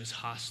flesh as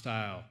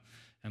hostile.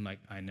 I'm like,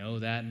 I know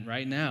that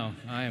right now.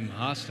 I am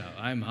hostile.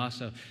 I'm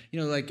hostile.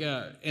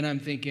 And I'm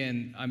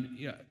thinking,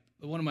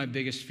 one of my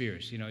biggest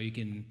fears, you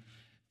can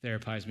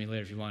therapize me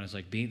later if you want, is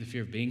the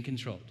fear of being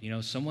controlled.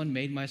 Someone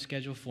made my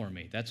schedule for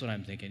me. That's what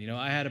I'm thinking.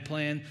 I had a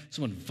plan.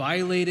 Someone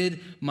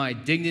violated my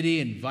dignity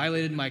and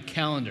violated my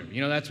calendar.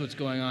 That's what's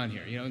going on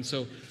here. And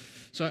so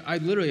I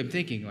literally am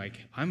thinking,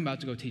 I'm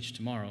about to go teach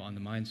tomorrow on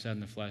the mindset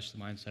and the flesh, the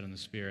mindset and the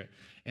spirit.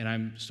 And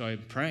I'm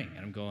praying,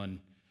 and I'm going,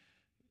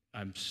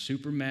 I'm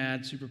super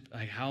mad,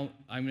 how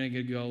I'm going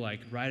to go,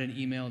 write an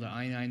email to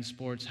I9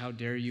 Sports. How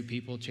dare you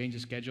people change the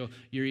schedule?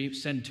 You're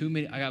sending too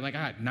many. I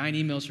got 9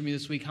 emails from you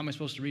this week. How am I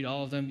supposed to read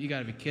all of them? You got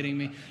to be kidding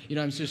me.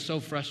 I'm just so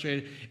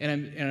frustrated.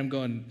 And I'm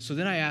going, so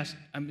then I asked,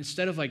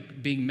 instead of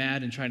being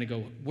mad and trying to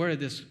go, where did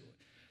this?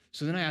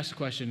 So then I asked the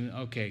question,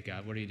 okay,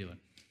 God, what are you doing?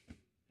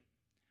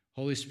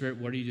 Holy Spirit,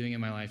 what are you doing in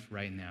my life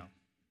right now?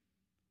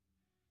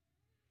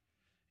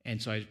 And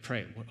so I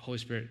pray, Holy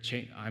Spirit,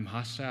 change. I'm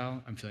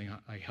hostile. I'm feeling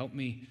help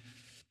me.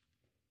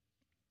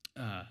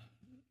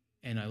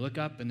 And I look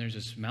up, and there's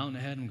this mountain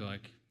ahead. I'm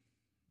going,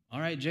 all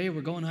right, Jay,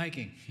 we're going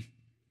hiking.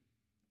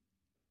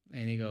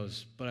 And he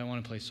goes, but I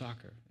want to play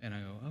soccer. And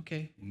I go,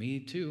 okay, me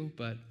too,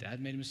 but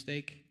Dad made a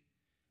mistake.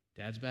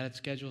 Dad's bad at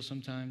schedule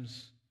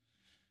sometimes.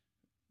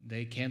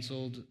 They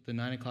canceled the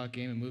 9 o'clock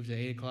game and moved to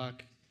 8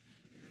 o'clock.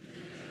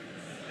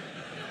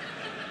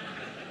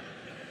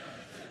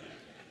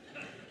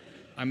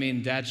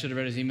 Dad should have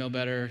read his email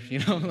better, I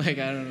don't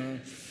know.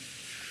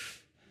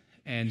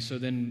 And so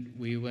then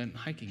we went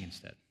hiking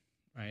instead,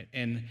 right?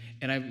 And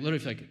I literally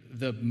feel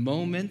the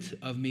moment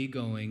of me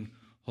going,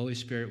 Holy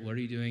Spirit, what are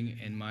you doing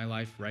in my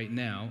life right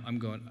now?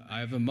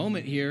 I have a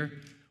moment here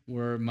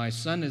where my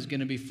son is going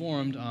to be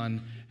formed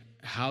on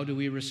how do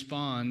we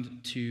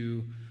respond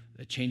to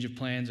a change of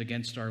plans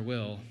against our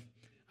will.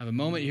 I have a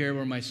moment here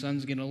where my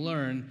son's going to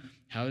learn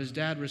how does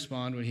Dad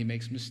respond when he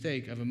makes a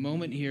mistake. I have a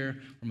moment here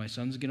where my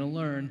son's going to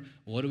learn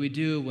what do we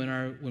do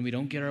when we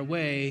don't get our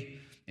way.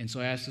 And so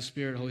I asked the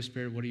Spirit, Holy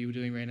Spirit, what are you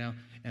doing right now?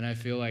 And I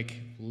feel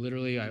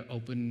literally I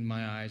opened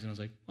my eyes and I was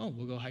like, oh,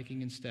 we'll go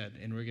hiking instead.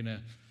 And we're going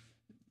to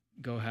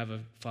go have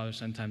a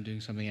father-son time doing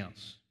something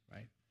else,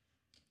 right?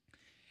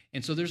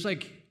 And so there's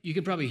like, you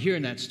could probably hear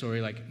in that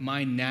story, like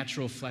my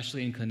natural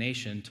fleshly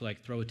inclination to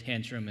like throw a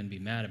tantrum and be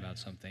mad about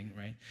something,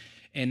 right?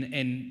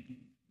 And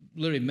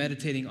literally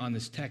meditating on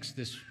this text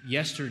this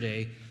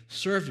yesterday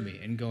served me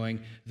in going,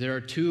 there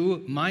are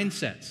two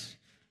mindsets.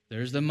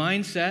 There's the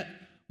mindset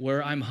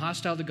where I'm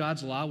hostile to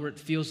God's law, where it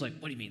feels like,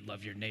 what do you mean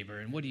love your neighbor?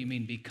 And what do you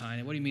mean be kind?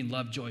 And what do you mean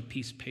love, joy,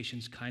 peace,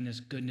 patience, kindness,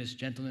 goodness,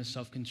 gentleness,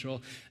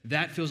 self-control?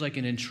 That feels like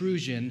an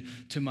intrusion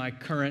to my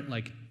current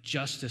like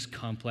justice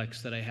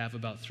complex that I have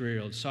about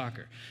 3-year-old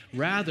soccer.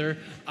 Rather,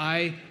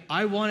 I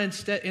want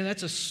instead, and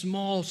that's a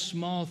small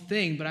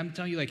thing, but I'm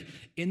telling you, like,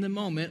 in the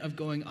moment of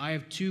going, I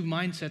have two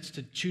mindsets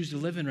to choose to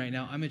live in right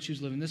now. I'm going to choose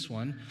to live in this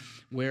one,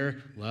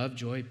 where love,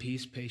 joy,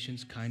 peace,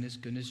 patience, kindness,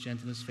 goodness,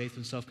 gentleness, faith,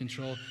 and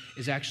self-control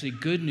is actually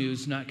good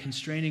news, not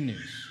constraining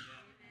news.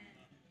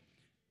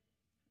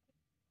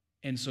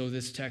 And so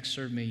this text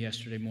served me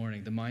yesterday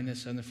morning. The mind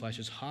that's in the flesh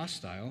is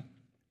hostile,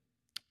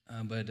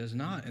 but it does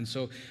not. And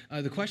so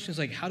the question is,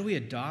 like, how do we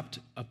adopt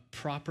a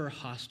proper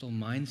hostile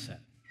mindset?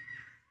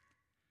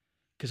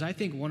 Because I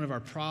think one of our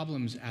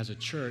problems as a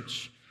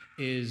church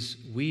is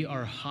we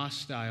are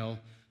hostile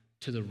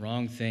to the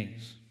wrong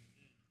things.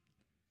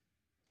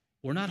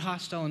 We're not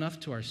hostile enough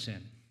to our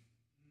sin.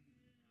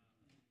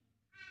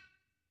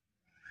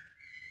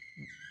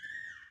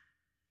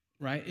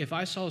 Right? If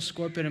I saw a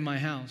scorpion in my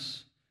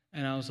house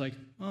and I was like,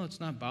 oh, it's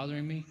not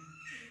bothering me.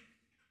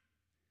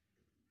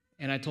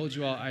 And I told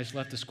you all I just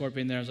left the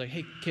scorpion there. I was like,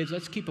 hey, kids,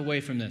 let's keep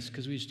away from this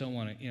because we just don't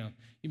want to,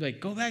 You'd be like,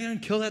 go back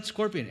and kill that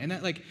scorpion. And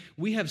that, like,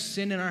 we have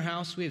sin in our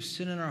house. We have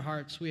sin in our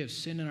hearts. We have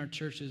sin in our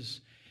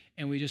churches.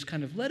 And we just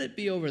kind of let it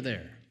be over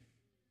there.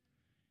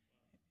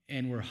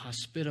 And we're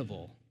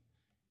hospitable.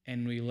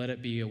 And we let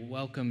it be a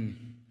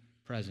welcome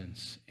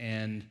presence.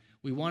 And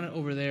we want it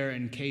over there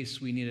in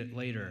case we need it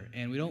later.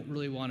 And we don't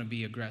really want to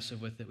be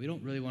aggressive with it. We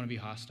don't really want to be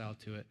hostile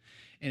to it.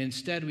 And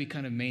instead, we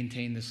kind of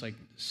maintain this like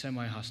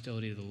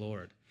semi-hostility to the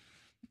Lord.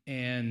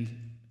 And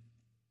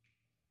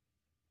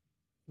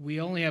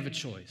we only have a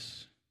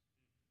choice.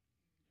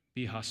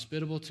 Be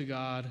hospitable to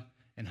God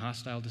and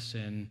hostile to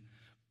sin,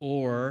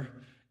 or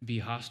be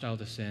hostile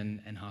to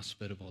sin and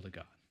hospitable to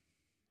God.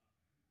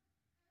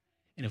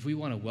 And if we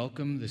want to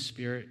welcome the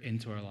Spirit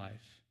into our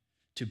life,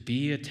 to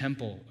be a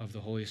temple of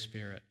the Holy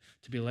Spirit,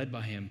 to be led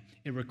by Him,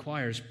 it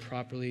requires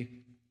properly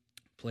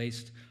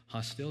placed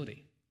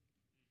hostility.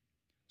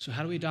 So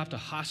how do we adopt a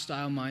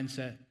hostile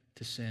mindset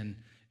to sin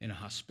and a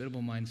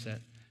hospitable mindset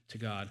to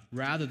God,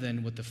 rather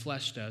than what the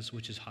flesh does,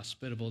 which is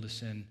hospitable to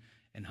sin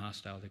and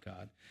hostile to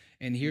God?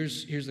 And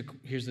here's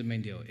the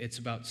main deal. It's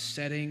about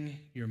setting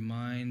your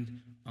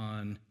mind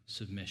on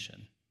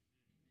submission.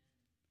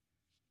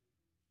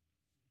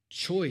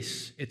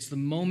 Choice. It's the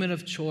moment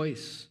of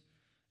choice.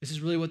 This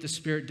is really what the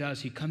Spirit does.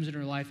 He comes into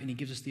our life and He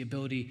gives us the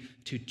ability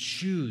to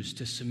choose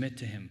to submit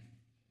to Him.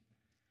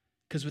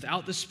 Because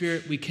without the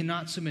Spirit, we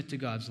cannot submit to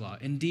God's law.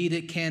 Indeed,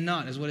 it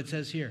cannot, is what it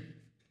says here.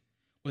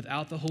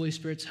 Without the Holy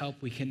Spirit's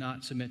help, we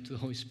cannot submit to the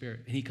Holy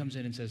Spirit. And He comes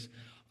in and says,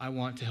 I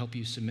want to help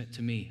you submit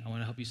to me. I want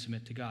to help you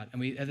submit to God.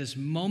 And we have this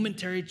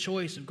momentary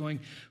choice of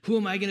going, who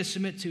am I going to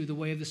submit to, the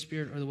way of the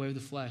Spirit or the way of the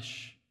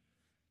flesh?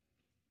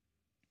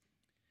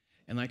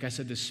 And like I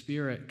said, the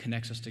Spirit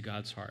connects us to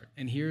God's heart.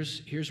 And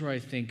here's where I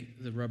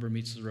think the rubber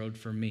meets the road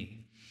for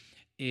me,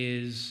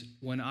 is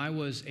when I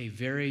was a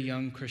very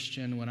young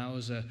Christian, when I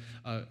was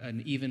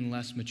an even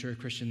less mature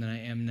Christian than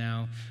I am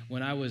now,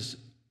 when I was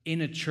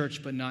in a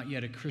church but not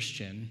yet a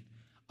Christian,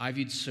 I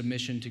viewed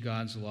submission to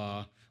God's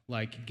law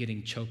like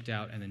getting choked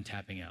out and then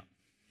tapping out.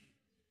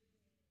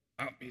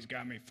 Oh, he's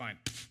got me, fine.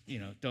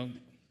 I don't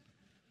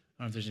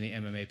know if there's any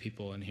MMA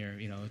people in here.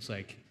 It's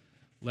like,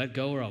 let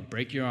go or I'll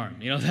break your arm.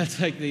 That's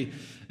like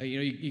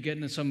you get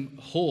into some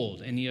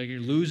hold and you're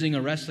losing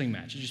a wrestling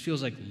match. It just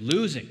feels like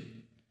losing,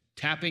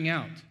 tapping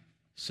out,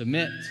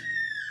 submit.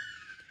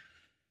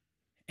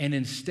 And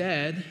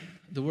instead,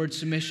 the word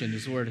submission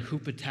is the word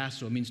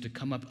hupatasso. It means to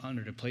come up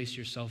under, to place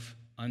yourself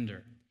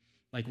under.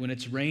 Like when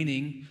it's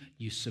raining,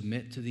 you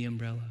submit to the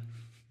umbrella.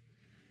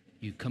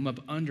 You come up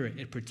under it.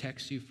 It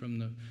protects you from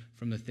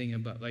the thing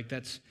above. Like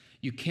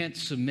you can't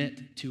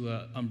submit to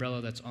an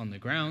umbrella that's on the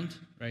ground,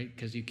 right?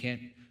 Because you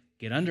can't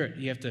get under it.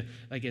 You have to,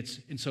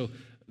 and so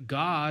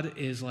God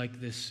is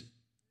like this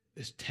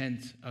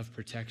tent of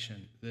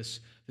protection, this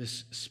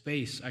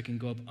space I can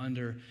go up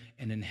under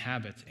and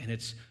inhabit, and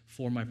it's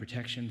for my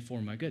protection,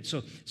 for my good.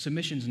 So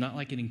submission's not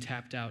like getting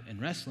tapped out in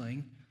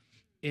wrestling.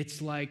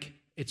 It's like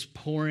it's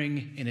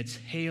pouring and it's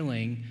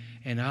hailing,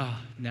 and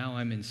now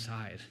I'm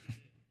inside.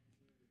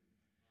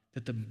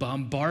 That the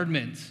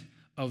bombardment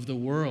of the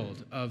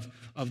world, of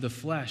the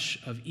flesh,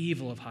 of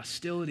evil, of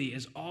hostility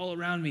is all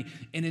around me.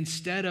 And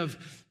instead of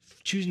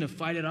choosing to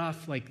fight it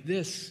off like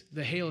this,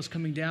 the hail is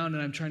coming down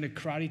and I'm trying to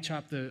karate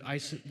chop the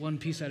ice one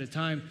piece at a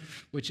time,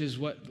 which is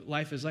what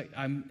life is like.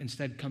 I'm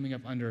instead coming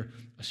up under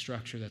a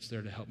structure that's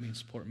there to help me and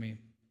support me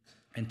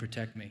and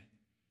protect me.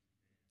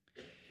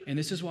 And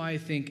this is why I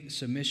think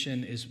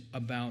submission is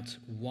about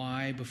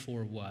why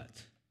before what.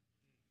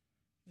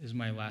 Is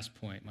my last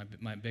point,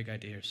 my big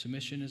idea here.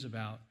 Submission is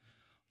about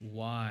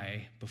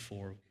why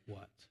before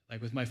what.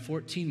 Like with my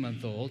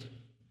 14-month-old,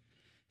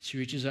 she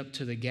reaches up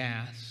to the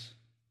gas,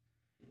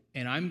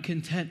 and I'm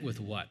content with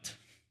what?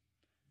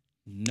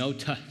 No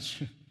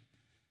touch.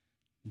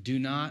 Do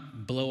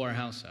not blow our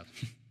house up.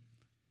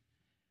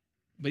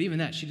 But even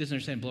that, she doesn't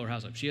understand blow her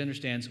house up. She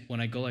understands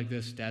when I go like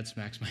this, Dad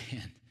smacks my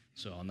hand.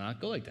 So I'll not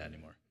go like that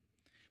anymore.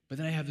 But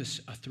then I have a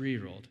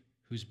 3-year-old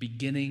who's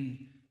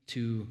beginning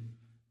to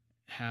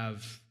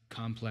have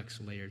complex,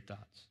 layered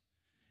thoughts.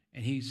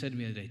 And he said to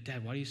me the other day,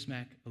 Dad, why do you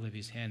smack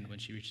Olivia's hand when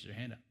she reaches her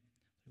hand up?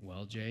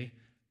 Well, Jay,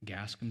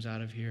 gas comes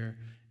out of here.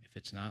 If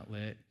it's not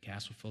lit,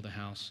 gas will fill the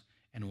house,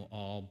 and we'll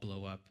all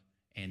blow up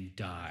and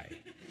die.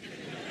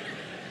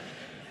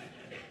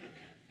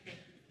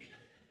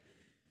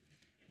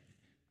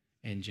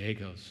 And Jay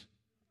goes,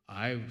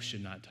 I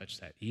should not touch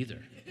that either.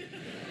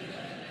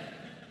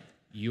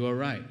 You are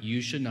right.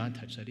 You should not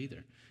touch that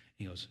either.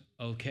 He goes,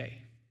 okay.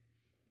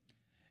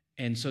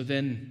 And so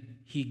then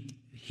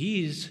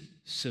he's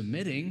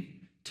submitting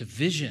to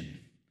vision.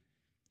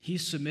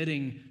 He's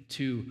submitting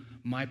to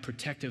my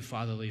protective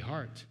fatherly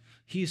heart.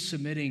 He's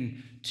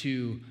submitting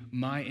to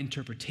my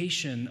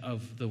interpretation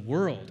of the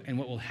world and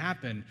what will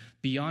happen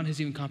beyond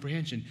his even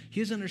comprehension. He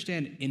doesn't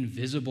understand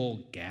invisible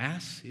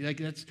gas.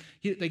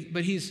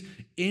 But he's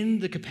in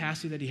the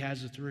capacity that he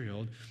has as a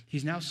 3-year-old.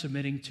 He's now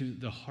submitting to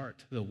the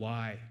heart, the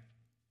why.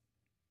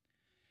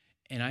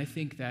 And I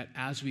think that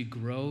as we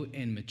grow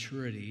in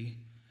maturity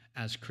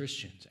as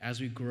Christians,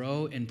 as we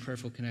grow in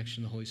prayerful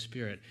connection to the Holy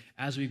Spirit,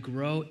 as we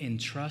grow in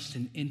trust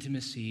and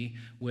intimacy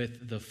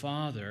with the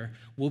Father,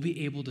 we'll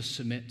be able to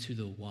submit to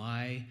the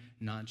why,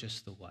 not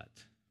just the what.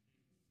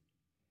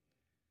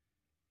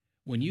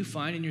 When you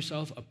find in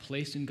yourself a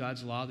place in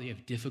God's law that you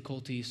have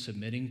difficulty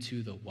submitting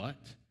to the what,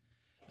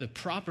 the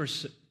proper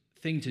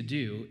thing to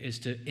do is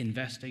to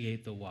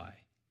investigate the why.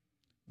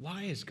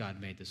 Why has God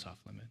made this off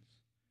limits?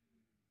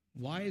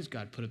 Why has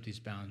God put up these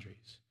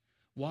boundaries?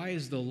 Why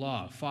is the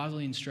law,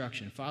 fatherly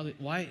instruction,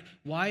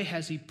 why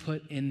has he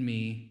put in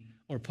me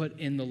or put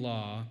in the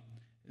law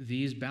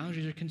these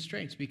boundaries or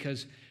constraints?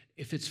 Because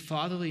if it's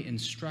fatherly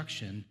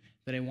instruction,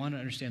 then I want to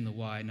understand the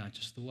why, not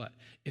just the what.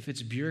 If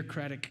it's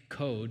bureaucratic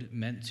code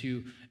meant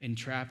to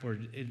entrap or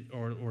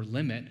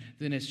limit,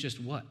 then it's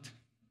just what?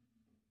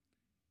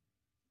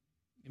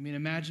 I mean,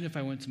 imagine if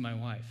I went to my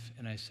wife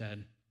and I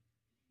said,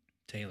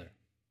 Taylor,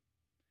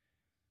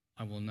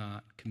 I will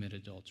not commit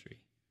adultery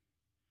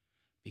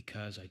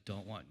because I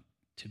don't want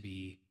you to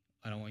be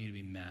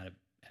mad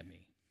at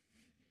me.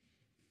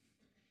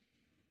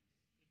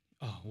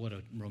 Oh, what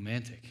a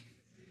romantic.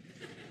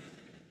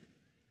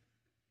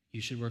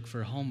 You should work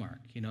for Hallmark,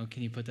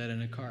 can you put that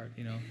in a card,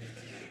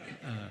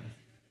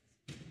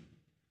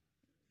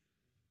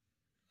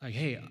 Like,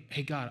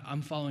 hey God,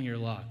 I'm following your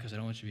law because I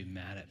don't want you to be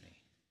mad at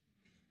me.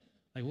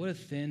 Like, what a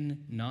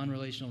thin,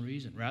 non-relational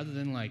reason. Rather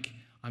than like,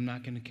 I'm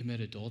not going to commit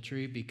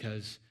adultery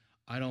because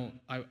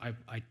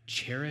I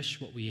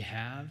cherish what we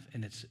have,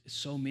 and it's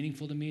so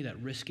meaningful to me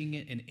that risking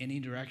it in any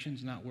direction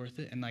is not worth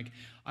it. And like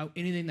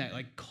anything that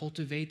like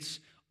cultivates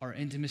our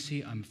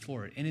intimacy, I'm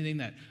for it. Anything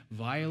that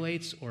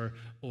violates or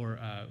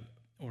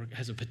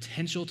has a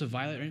potential to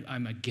violate,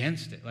 I'm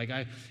against it. Like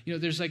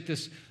there's like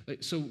this.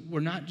 So we're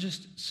not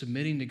just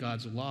submitting to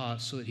God's law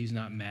so that he's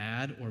not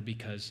mad or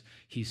because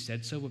he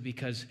said so, but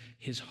because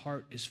his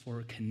heart is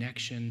for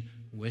connection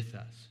with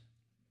us.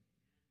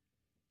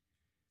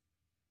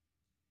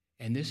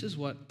 And this is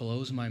what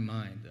blows my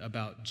mind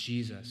about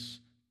Jesus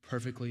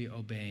perfectly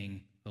obeying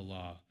the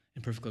law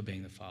and perfectly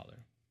obeying the Father.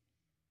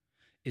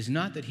 Is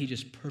not that he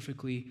just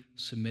perfectly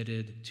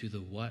submitted to the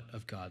what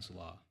of God's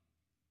law,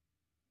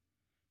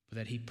 but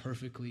that he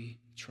perfectly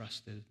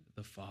trusted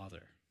the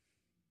Father.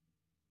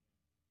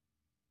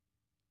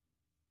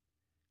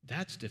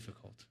 That's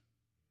difficult.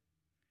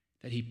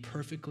 That he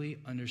perfectly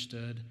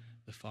understood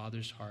the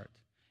Father's heart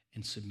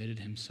and submitted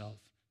himself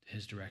to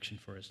his direction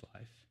for his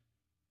life.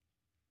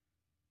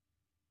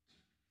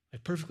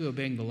 Like perfectly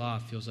obeying the law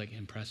feels like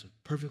impressive.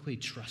 Perfectly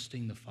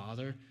trusting the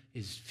Father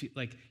is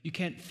like, you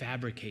can't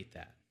fabricate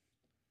that.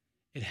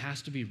 It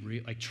has to be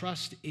real. Like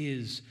trust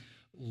is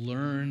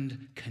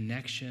learned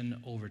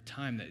connection over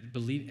time.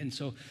 And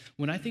so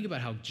when I think about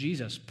how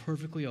Jesus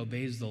perfectly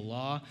obeys the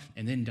law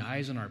and then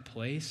dies in our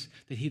place,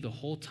 that he the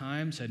whole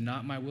time said,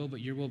 not my will, but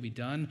your will be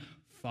done,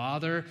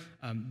 Father,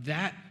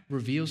 that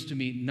reveals to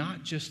me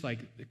not just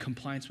like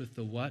compliance with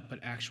the what, but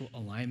actual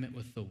alignment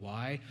with the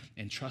why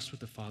and trust with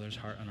the Father's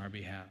heart on our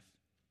behalf.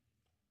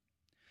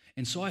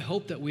 And so I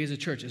hope that we as a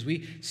church, as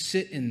we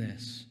sit in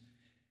this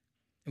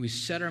and we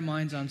set our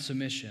minds on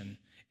submission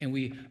and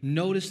we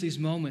notice these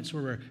moments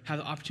where we have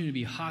the opportunity to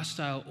be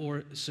hostile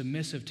or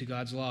submissive to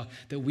God's law,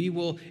 that we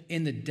will,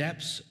 in the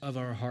depths of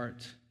our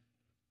heart,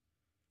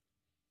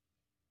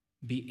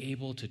 be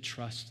able to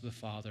trust the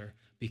Father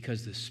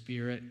because the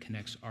Spirit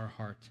connects our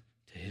heart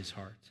to his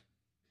heart.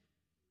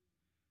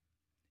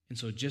 And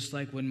so just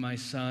like when my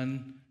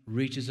son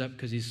reaches up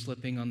because he's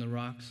slipping on the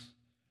rocks,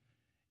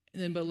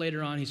 but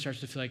later on he starts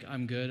to feel like,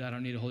 I'm good, I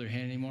don't need to hold your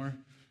hand anymore,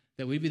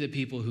 that we'd be the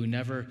people who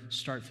never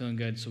start feeling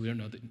good so we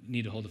don't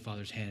need to hold the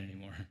Father's hand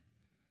anymore.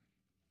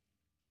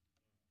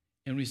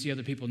 And when we see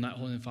other people not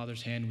holding the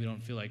Father's hand, we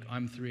don't feel like,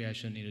 I'm 3, I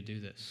shouldn't need to do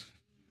this.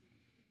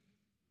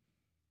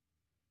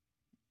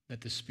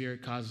 That the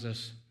Spirit causes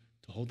us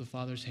to hold the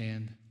Father's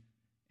hand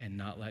and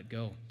not let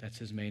go. That's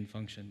his main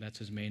function. That's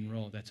his main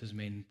role. That's his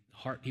main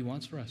heart he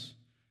wants for us.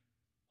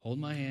 Hold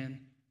my hand.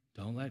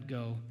 Don't let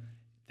go.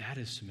 That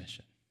is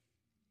submission.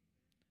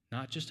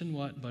 Not just in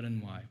what, but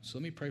in why. So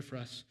let me pray for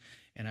us.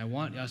 And I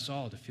want us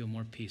all to feel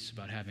more peace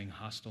about having a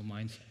hostile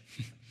mindset.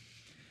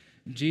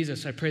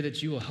 Jesus, I pray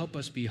that you will help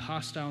us be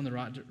hostile in the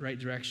right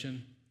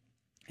direction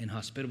and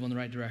hospitable in the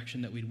right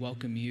direction, that we'd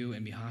welcome you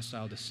and be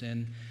hostile to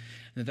sin.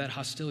 And that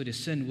hostility to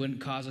sin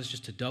wouldn't cause us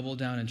just to double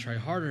down and try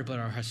harder, but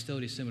our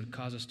hostility to sin would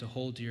cause us to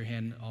hold to your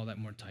hand all that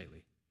more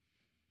tightly.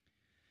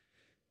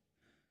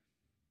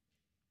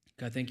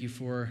 God, thank you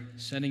for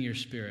sending your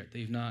Spirit, that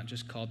you've not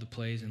just called the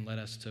plays and led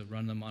us to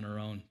run them on our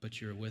own, but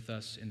you're with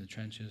us in the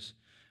trenches,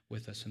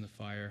 with us in the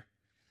fire,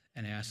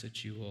 and I ask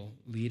that you will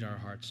lead our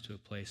hearts to a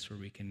place where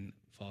we can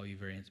follow you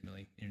very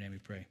intimately. In your name we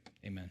pray.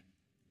 Amen.